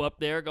Maniscalco up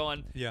there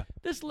going,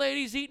 this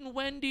lady's eating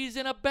Wendy's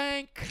in a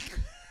bank.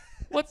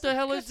 What the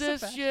hell is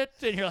this shit?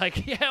 And you're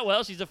like, yeah,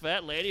 well, she's a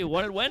fat lady who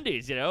wanted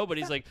Wendy's, But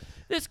he's like,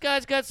 this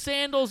guy's got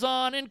sandals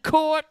on in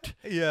court.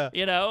 Yeah.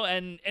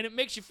 And it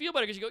makes you feel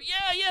better because you go,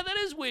 yeah, that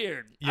is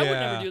weird. I would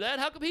never do that.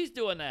 How come he's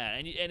doing that?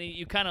 And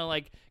you kind of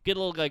like get a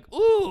little like,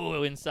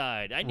 ooh,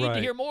 inside. I need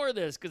to hear more of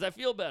this because I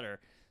feel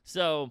better.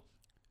 So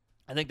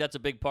I think that's a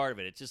big part of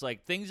it. It's just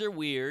like things are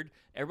weird.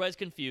 Everybody's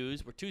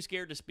confused. We're too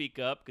scared to speak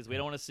up because we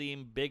don't want to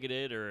seem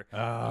bigoted or,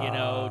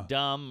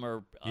 dumb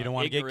or you don't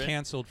want to ignorant. get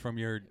canceled from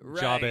your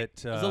job at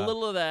There's a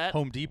little of that.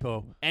 Home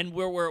Depot. And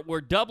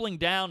we're doubling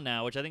down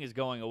now, which I think is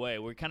going away.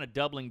 We're kind of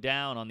doubling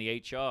down on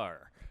the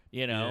HR,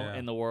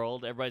 in the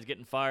world. Everybody's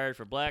getting fired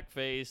for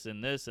blackface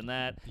and this and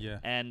that. Yeah.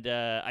 And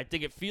I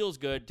think it feels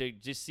good to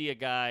just see a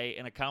guy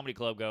in a comedy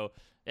club go,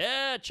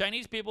 yeah,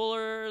 Chinese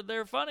people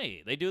they're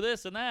funny. They do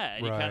this and that.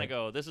 And you kind of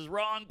go, this is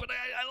wrong, but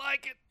I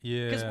like it.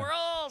 Yeah. Because we're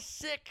all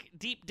sick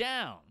deep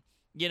down.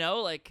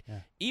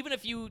 Even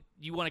if you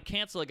want to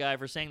cancel a guy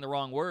for saying the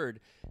wrong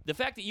word, the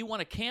fact that you want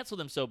to cancel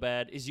them so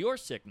bad is your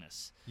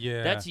sickness.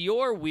 Yeah. That's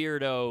your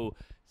weirdo,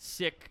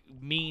 sick,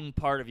 mean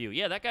part of you.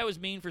 Yeah, that guy was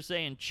mean for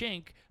saying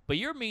chink, but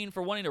you're mean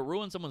for wanting to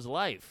ruin someone's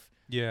life.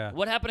 Yeah.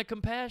 What happened to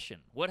compassion?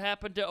 What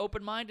happened to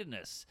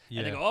open-mindedness? Yeah.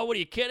 And they go, oh, what are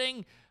you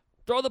kidding?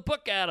 Throw the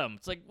book at him.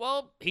 It's like,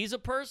 well, he's a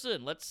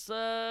person. Let's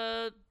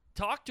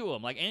talk to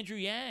him. Like Andrew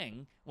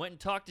Yang went and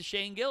talked to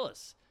Shane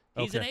Gillis.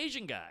 He's an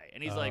Asian guy.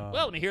 And he's like,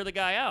 well, let me hear the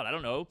guy out. I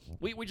don't know.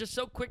 We're just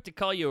so quick to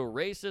call you a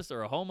racist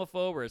or a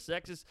homophobe or a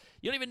sexist.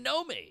 You don't even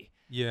know me.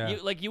 Yeah.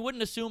 You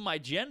wouldn't assume my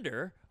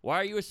gender. Why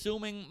are you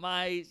assuming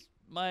my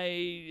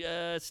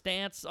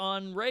stance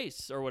on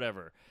race or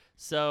whatever?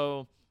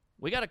 So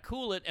we got to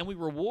cool it, and we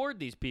reward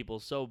these people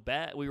so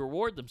bad. We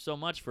reward them so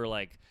much for,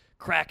 like,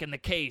 cracking the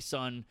case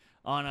on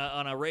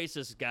a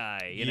racist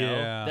guy,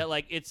 know? That,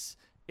 like, it's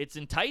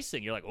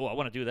enticing. You're like, oh, I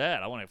want to do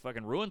that. I want to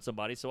fucking ruin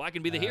somebody so I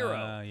can be the hero.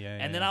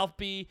 And then I'll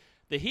be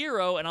the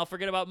hero, and I'll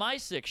forget about my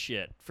sick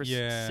shit for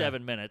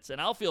 7 minutes, and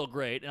I'll feel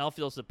great, and I'll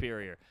feel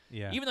superior.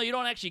 Yeah. Even though you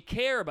don't actually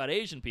care about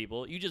Asian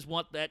people, you just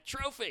want that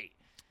trophy.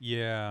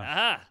 Yeah.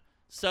 Aha.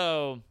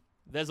 So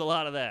there's a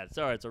lot of that.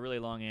 Sorry, it's a really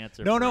long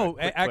answer. No.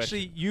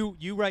 Actually,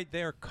 you right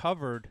there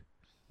covered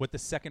what the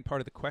second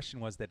part of the question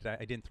was that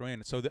I didn't throw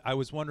in. So I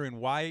was wondering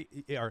why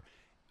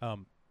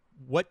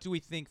what do we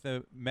think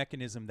the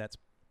mechanism that's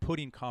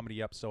putting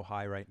comedy up so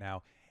high right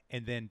now,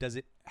 and then does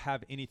it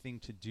have anything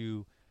to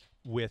do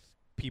with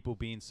people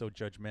being so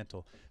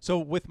judgmental? So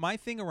with my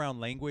thing around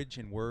language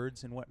and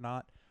words and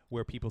whatnot,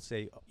 where people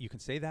say you can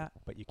say that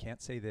but you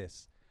can't say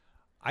this,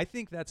 I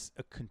think that's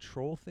a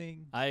control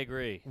thing. I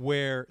agree.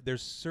 Where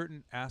there's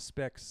certain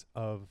aspects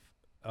of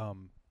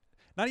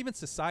not even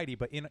society,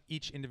 but in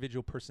each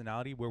individual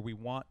personality where we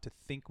want to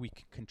think we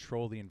can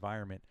control the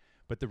environment.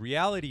 But the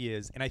reality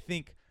is, and I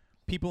think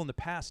people in the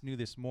past knew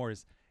this more,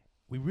 is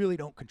we really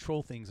don't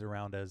control things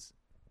around us.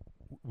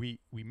 We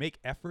make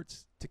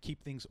efforts to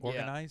keep things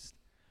organized.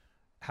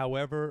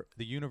 However,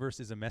 the universe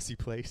is a messy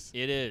place.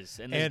 It is,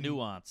 and there's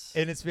nuance.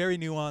 And it's very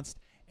nuanced.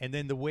 And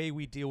then the way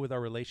we deal with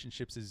our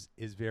relationships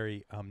is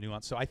very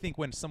nuanced. So I think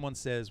when someone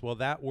says, well,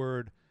 that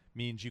word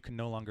means you can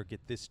no longer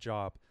get this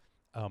job,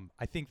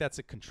 I think that's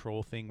a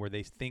control thing where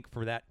they think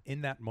for that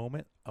in that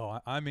moment, oh,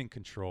 I'm in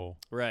control.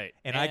 Right.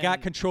 And I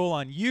got control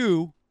on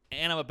you.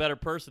 And I'm a better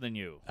person than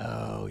you.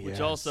 Oh, yeah. Which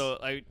also,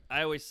 I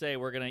always say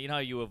we're going to, how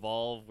you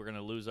evolve, we're going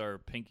to lose our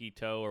pinky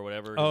toe or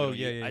whatever. Oh,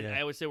 yeah.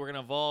 I always say we're going to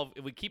evolve.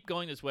 If we keep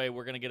going this way,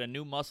 we're going to get a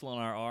new muscle in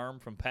our arm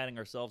from patting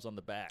ourselves on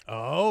the back.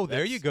 Oh,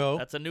 there you go.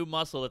 That's a new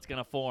muscle that's going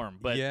to form.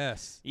 But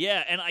yes.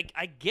 Yeah, and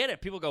I get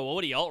it. People go, well,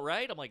 what are you,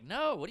 alt-right? I'm like,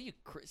 no, what are you,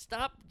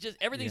 stop. Just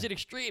everything's an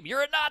extreme.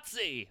 You're a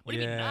Nazi. What do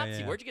you mean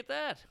Nazi? Where'd you get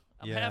that?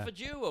 I'm half a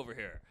Jew over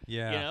here.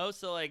 Yeah.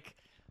 So like,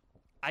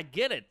 I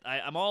get it.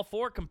 I'm all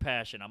for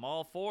compassion. I'm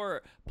all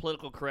for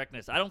political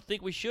correctness. I don't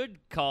think we should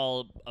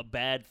call a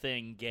bad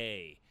thing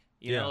gay.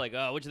 You know, like,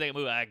 oh, what'd you think of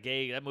the movie?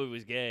 Gay. That movie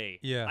was gay.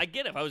 Yeah. I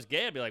get it. If I was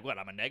gay, I'd be like, what,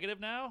 I'm a negative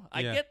now?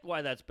 I get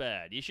why that's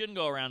bad. You shouldn't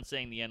go around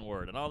saying the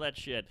N-word and all that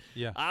shit.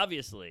 Yeah.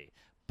 Obviously.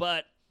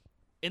 But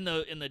in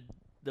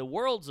the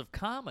worlds of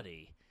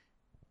comedy,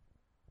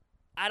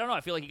 I don't know.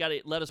 I feel like you got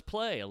to let us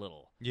play a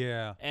little.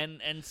 Yeah.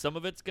 And some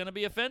of it's going to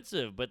be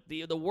offensive, but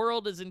the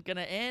world isn't going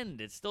to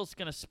end. It's still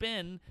going to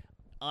spin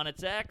on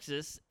its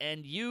axis,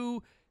 and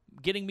you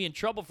getting me in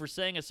trouble for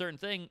saying a certain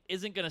thing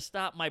isn't going to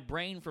stop my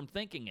brain from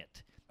thinking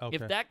it. Okay.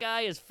 If that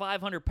guy is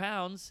 500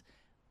 pounds,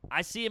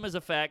 I see him as a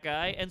fat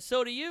guy, and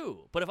so do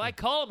you. But if I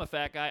call him a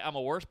fat guy, I'm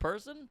a worse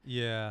person?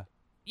 Yeah.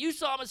 you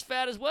saw him as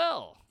fat as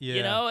well. Yeah.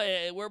 You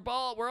know,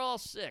 we're all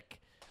sick.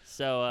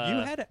 So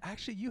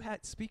you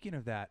had speaking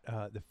of that,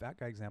 the fat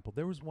guy example,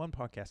 there was one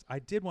podcast I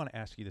did want to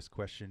ask you this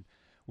question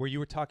where you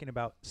were talking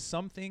about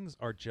some things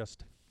are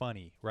just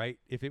funny, right?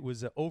 If it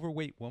was an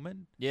overweight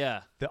woman,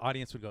 yeah, the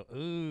audience would go,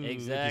 ooh.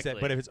 Exactly.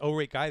 But if it's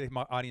overweight guy, the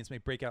audience may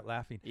break out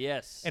laughing.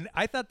 Yes. And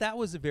I thought that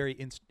was a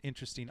very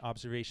interesting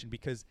observation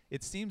because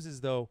it seems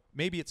as though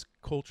maybe it's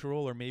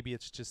cultural or maybe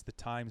it's just the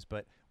times,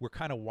 but we're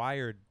kind of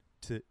wired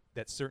to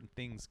that certain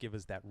things give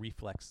us that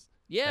reflex.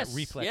 Yes, that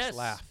reflex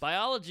laugh.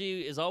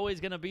 Biology is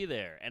always going to be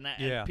there, and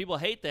people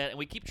hate that, and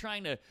we keep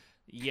trying to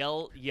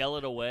yell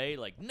it away,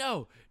 like,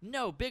 no,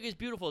 big is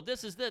beautiful,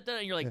 this is that,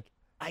 and you're like,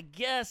 I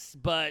guess,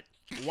 but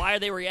why are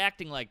they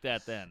reacting like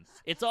that then?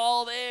 It's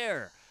all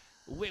there.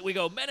 We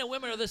go, men and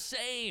women are the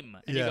same.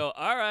 And you go,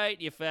 all right,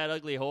 you fat,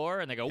 ugly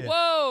whore. And they go,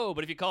 whoa,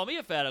 but if you call me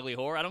a fat, ugly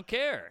whore, I don't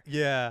care.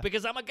 Yeah.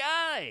 Because I'm a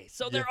guy.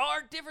 So there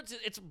are differences.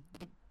 It's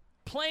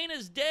plain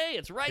as day.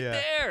 It's right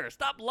there.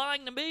 Stop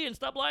lying to me and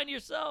stop lying to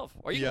yourself.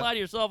 Or you can lie to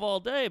yourself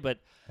all day, but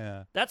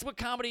that's what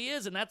comedy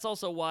is, and that's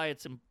also why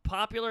it's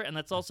popular, and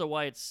that's also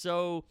why it's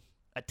so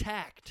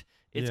attacked.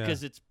 It's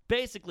because it's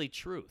basically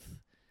truth.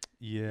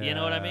 Yeah. You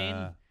know what I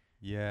mean?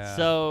 Yeah.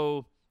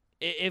 So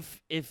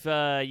if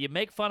you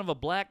make fun of a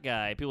black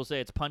guy, people say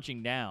it's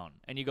punching down.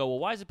 And you go, well,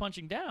 why is it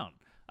punching down?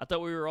 I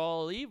thought we were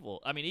all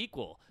equal.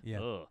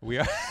 Yeah. Ugh. We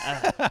are.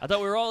 I thought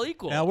we were all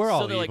equal. Now we're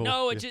all so they're evil.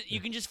 like, no, you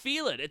can just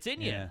feel it. It's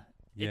in you.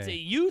 Yeah.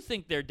 You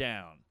think they're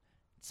down.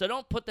 So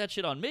don't put that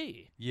shit on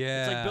me.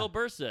 Yeah. It's like Bill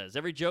Burr says,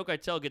 every joke I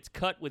tell gets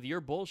cut with your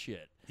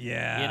bullshit.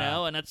 Yeah. You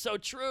know, and that's so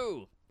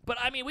true. But,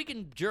 I mean, we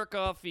can jerk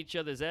off each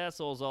other's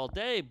assholes all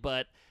day,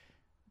 but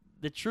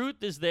the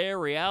truth is there,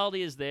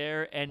 reality is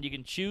there, and you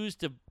can choose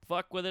to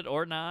fuck with it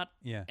or not.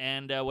 Yeah.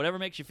 And whatever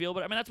makes you feel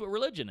better. I mean, that's what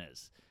religion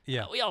is.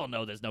 Yeah. We all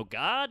know there's no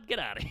God. Get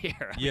out of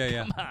here.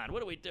 Yeah, Come on.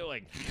 What are we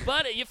doing?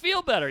 But you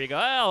feel better. You go,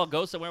 I'll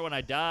go somewhere when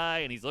I die,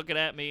 and he's looking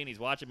at me, and he's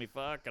watching me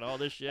fuck, and all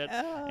this shit.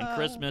 And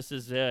Christmas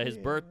is his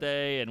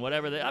birthday, and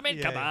whatever.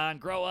 Come on,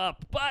 grow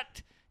up.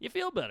 But you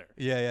feel better.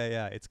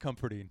 Yeah. It's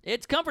comforting.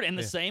 It's comforting. And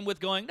the same with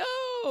going,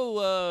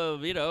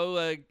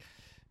 no,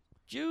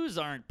 Jews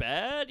aren't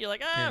bad. You're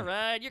like,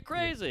 right, you're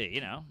crazy, you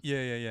know.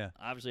 Yeah.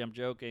 Obviously, I'm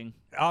joking.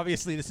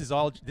 Obviously, this is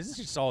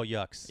just all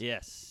yucks.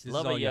 Yes, This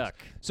love is a all yuck.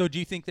 So, do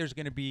you think there's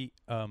going to be?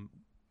 Do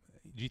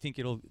you think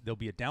there'll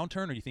be a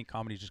downturn, or do you think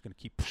comedy's just going to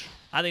keep?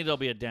 I think there'll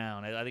be a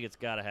down. I think it's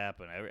got to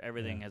happen.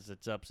 Everything has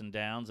its ups and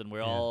downs, and we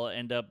all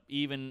end up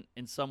even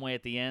in some way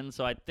at the end.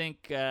 So I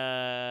think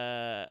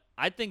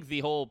the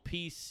whole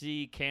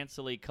PC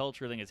cancel-y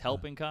culture thing is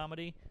helping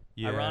comedy.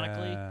 Yeah.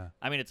 Ironically,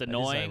 I mean, it's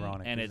annoying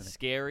ironic, and it's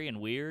scary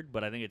and weird,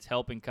 but I think it's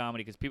helping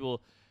comedy because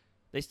people,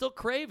 they still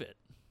crave it.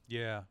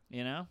 Yeah.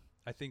 You know?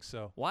 I think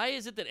so. Why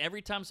is it that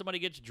every time somebody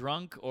gets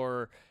drunk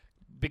or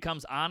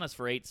becomes honest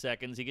for 8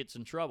 seconds, he gets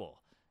in trouble?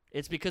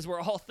 It's because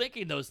we're all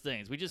thinking those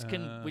things. We just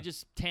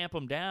tamp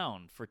them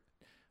down for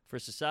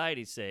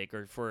society's sake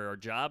or for our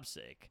job's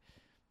sake.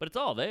 But it's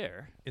all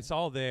there. It's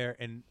all there,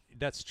 and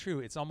that's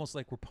true. It's almost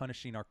like we're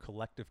punishing our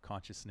collective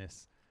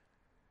consciousness.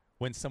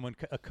 When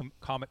a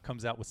comic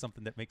comes out with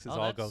something that makes us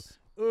all go,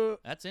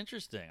 that's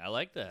interesting. I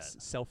like that.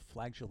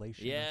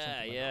 Self-flagellation.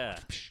 Yeah.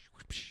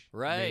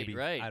 Right.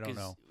 Right. I don't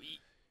know.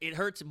 It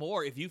hurts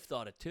more if you've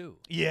thought it too.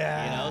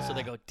 Yeah. You know, so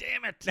they go,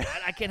 damn it.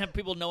 I can't have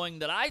people knowing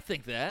that I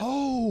think that.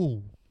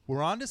 Oh,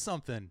 we're on to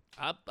something.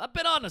 I've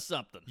been on to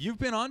something. You've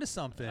been on to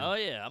something. Oh,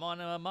 yeah. I'm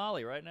on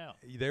Molly right now.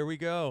 There we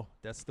go.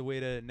 That's the way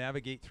to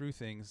navigate through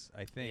things,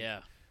 I think.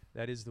 Yeah.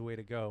 That is the way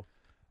to go.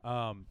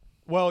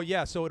 Well,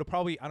 yeah, so it'll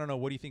probably, I don't know,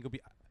 what do you think it'll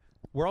be?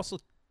 We're also,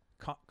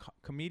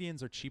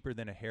 comedians are cheaper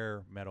than a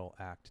hair metal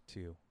act,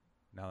 too,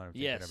 now that I'm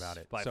thinking about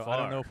it. By so far. I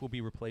don't know if we'll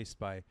be replaced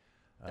by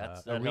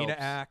that arena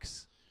helps.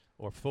 acts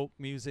or folk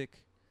music.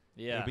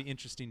 Yeah. It'll be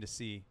interesting to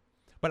see.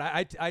 But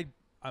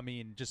I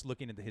mean, just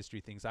looking at the history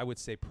of things, I would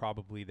say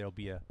probably there'll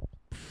be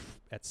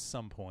at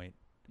some point.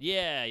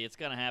 Yeah, it's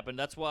going to happen.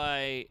 That's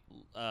why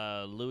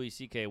Louis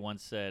C.K.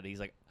 once said, he's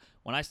like,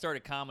 when I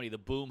started comedy, the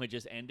boom had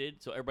just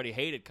ended, so everybody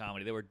hated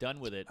comedy. They were done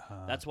with it.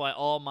 That's why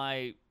all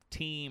my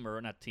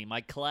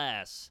my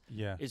class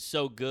is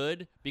so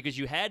good, because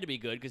you had to be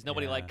good because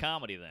nobody liked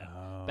comedy then.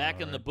 Back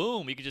in the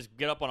boom, you could just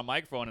get up on a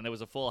microphone and there was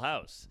a full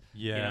house.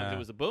 Yeah. You know, it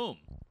was a boom.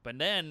 But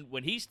then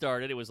when he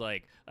started, it was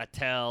like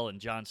Attell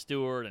and Jon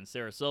Stewart and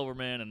Sarah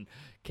Silverman and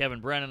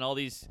Kevin Brennan, all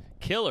these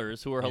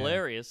killers who were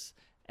hilarious,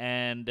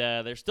 and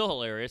they're still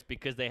hilarious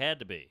because they had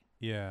to be.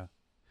 Yeah.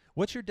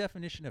 What's your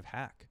definition of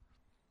hack?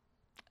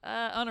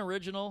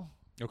 Unoriginal.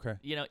 Okay.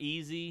 You know,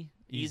 easy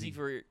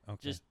for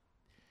just.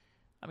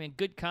 I mean,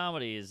 good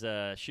comedy is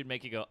should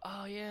make you go,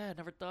 oh yeah,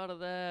 never thought of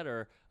that,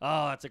 or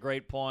oh, that's a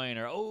great point,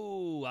 or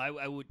oh,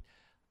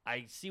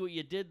 I see what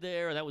you did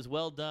there, or that was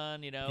well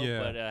done, you know. Yeah.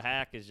 But a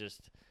hack is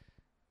just,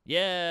 you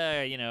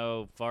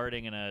know,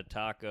 farting in a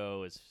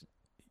taco is,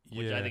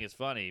 which I think is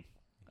funny.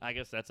 I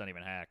guess that's not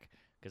even hack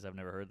because I've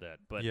never heard that.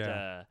 But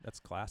that's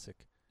classic.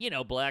 You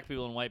know, black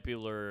people and white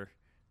people are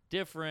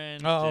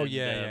different. Oh,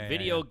 and,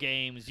 video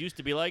games used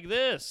to be like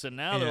this, and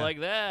now they're like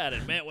that.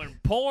 And man, when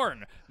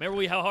porn,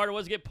 remember how hard it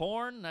was to get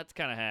porn? That's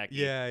kind of hacky.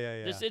 Yeah.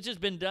 It's just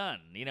been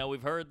done.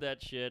 We've heard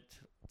that shit.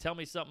 Tell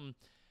me something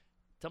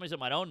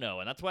I don't know.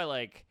 And that's why,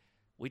 like,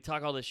 we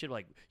talk all this shit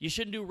like, you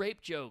shouldn't do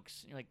rape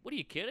jokes. You're like, what are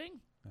you kidding?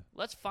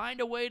 Let's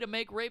find a way to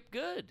make rape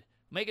good.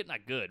 Make it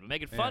not good, but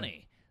make it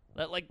funny.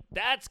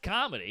 That's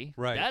comedy.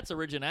 Right. That's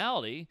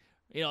originality.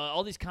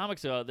 All these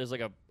comics, there's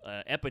like a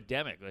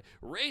epidemic. Like,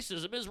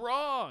 racism is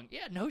wrong.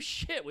 Yeah, no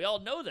shit. We all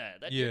know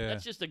that.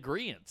 That's just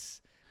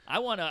agreeance.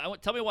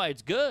 Tell me why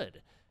it's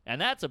good. And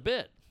that's a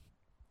bit.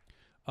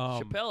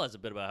 Chappelle has a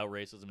bit about how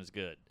racism is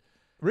good.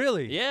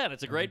 Really? Yeah, and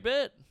it's a great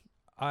bit.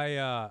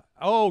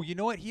 You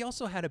know what? He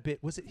also had a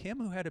bit. Was it him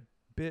who had a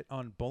bit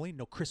on bullying?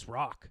 No, Chris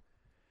Rock.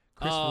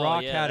 Chris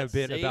Rock had a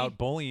bit about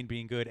bullying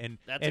being good. And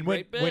a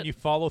great bit. When you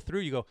follow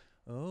through, you go,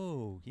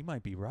 oh, he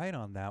might be right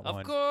on that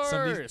one. Of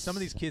course. Some of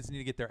these kids need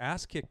to get their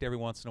ass kicked every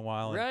once in a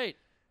while. Right.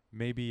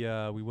 Maybe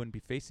we wouldn't be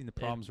facing the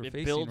problems we're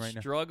facing right now. It builds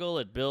struggle.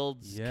 It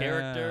builds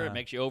character. It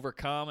makes you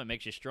overcome. It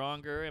makes you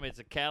stronger. I mean, it's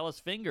a callous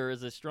finger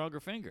is a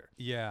stronger finger.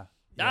 Yeah.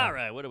 All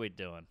right, what are we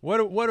doing? What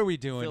are we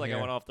doing? I feel like here?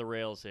 I went off the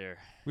rails here.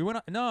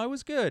 No, it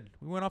was good.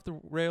 We went off the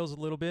rails a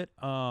little bit.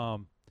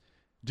 Should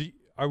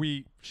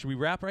we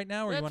wrap right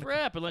now, or Let's you want to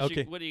wrap? Unless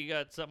okay. what do you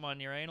got? Something on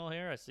your anal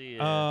here? I see.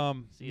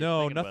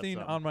 No, nothing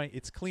on my.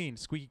 It's clean,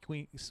 squeaky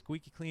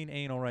clean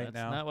anal right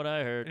now. That's not what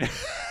I heard.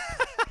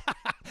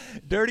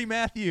 Dirty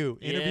Matthew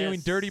interviewing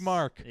Dirty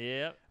Mark.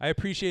 Yep. I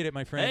appreciate it,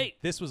 my friend. Hey,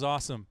 this was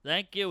awesome.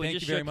 Thank you. We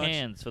just shook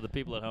hands for the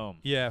people at home.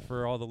 Yeah,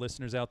 for all the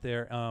listeners out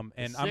there.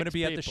 And I'm going to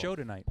be at the show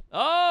tonight.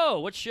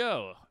 Oh, what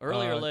show?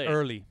 Early or late?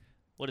 Early.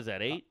 What is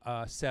that, 8?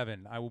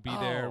 7. I will be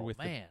there with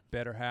the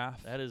better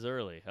half. That is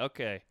early.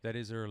 Okay. That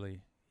is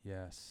early.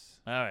 Yes.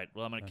 All right.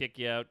 Well, I'm going to kick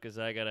you out because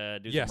I got to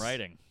do some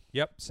writing.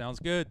 Yep. Sounds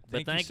good.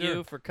 Thank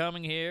you for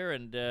coming here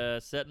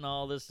and setting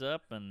all this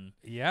up and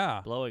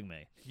blowing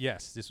me.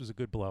 Yes. This was a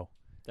good blow.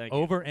 Thank you.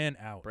 Over and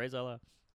out. Praise Allah.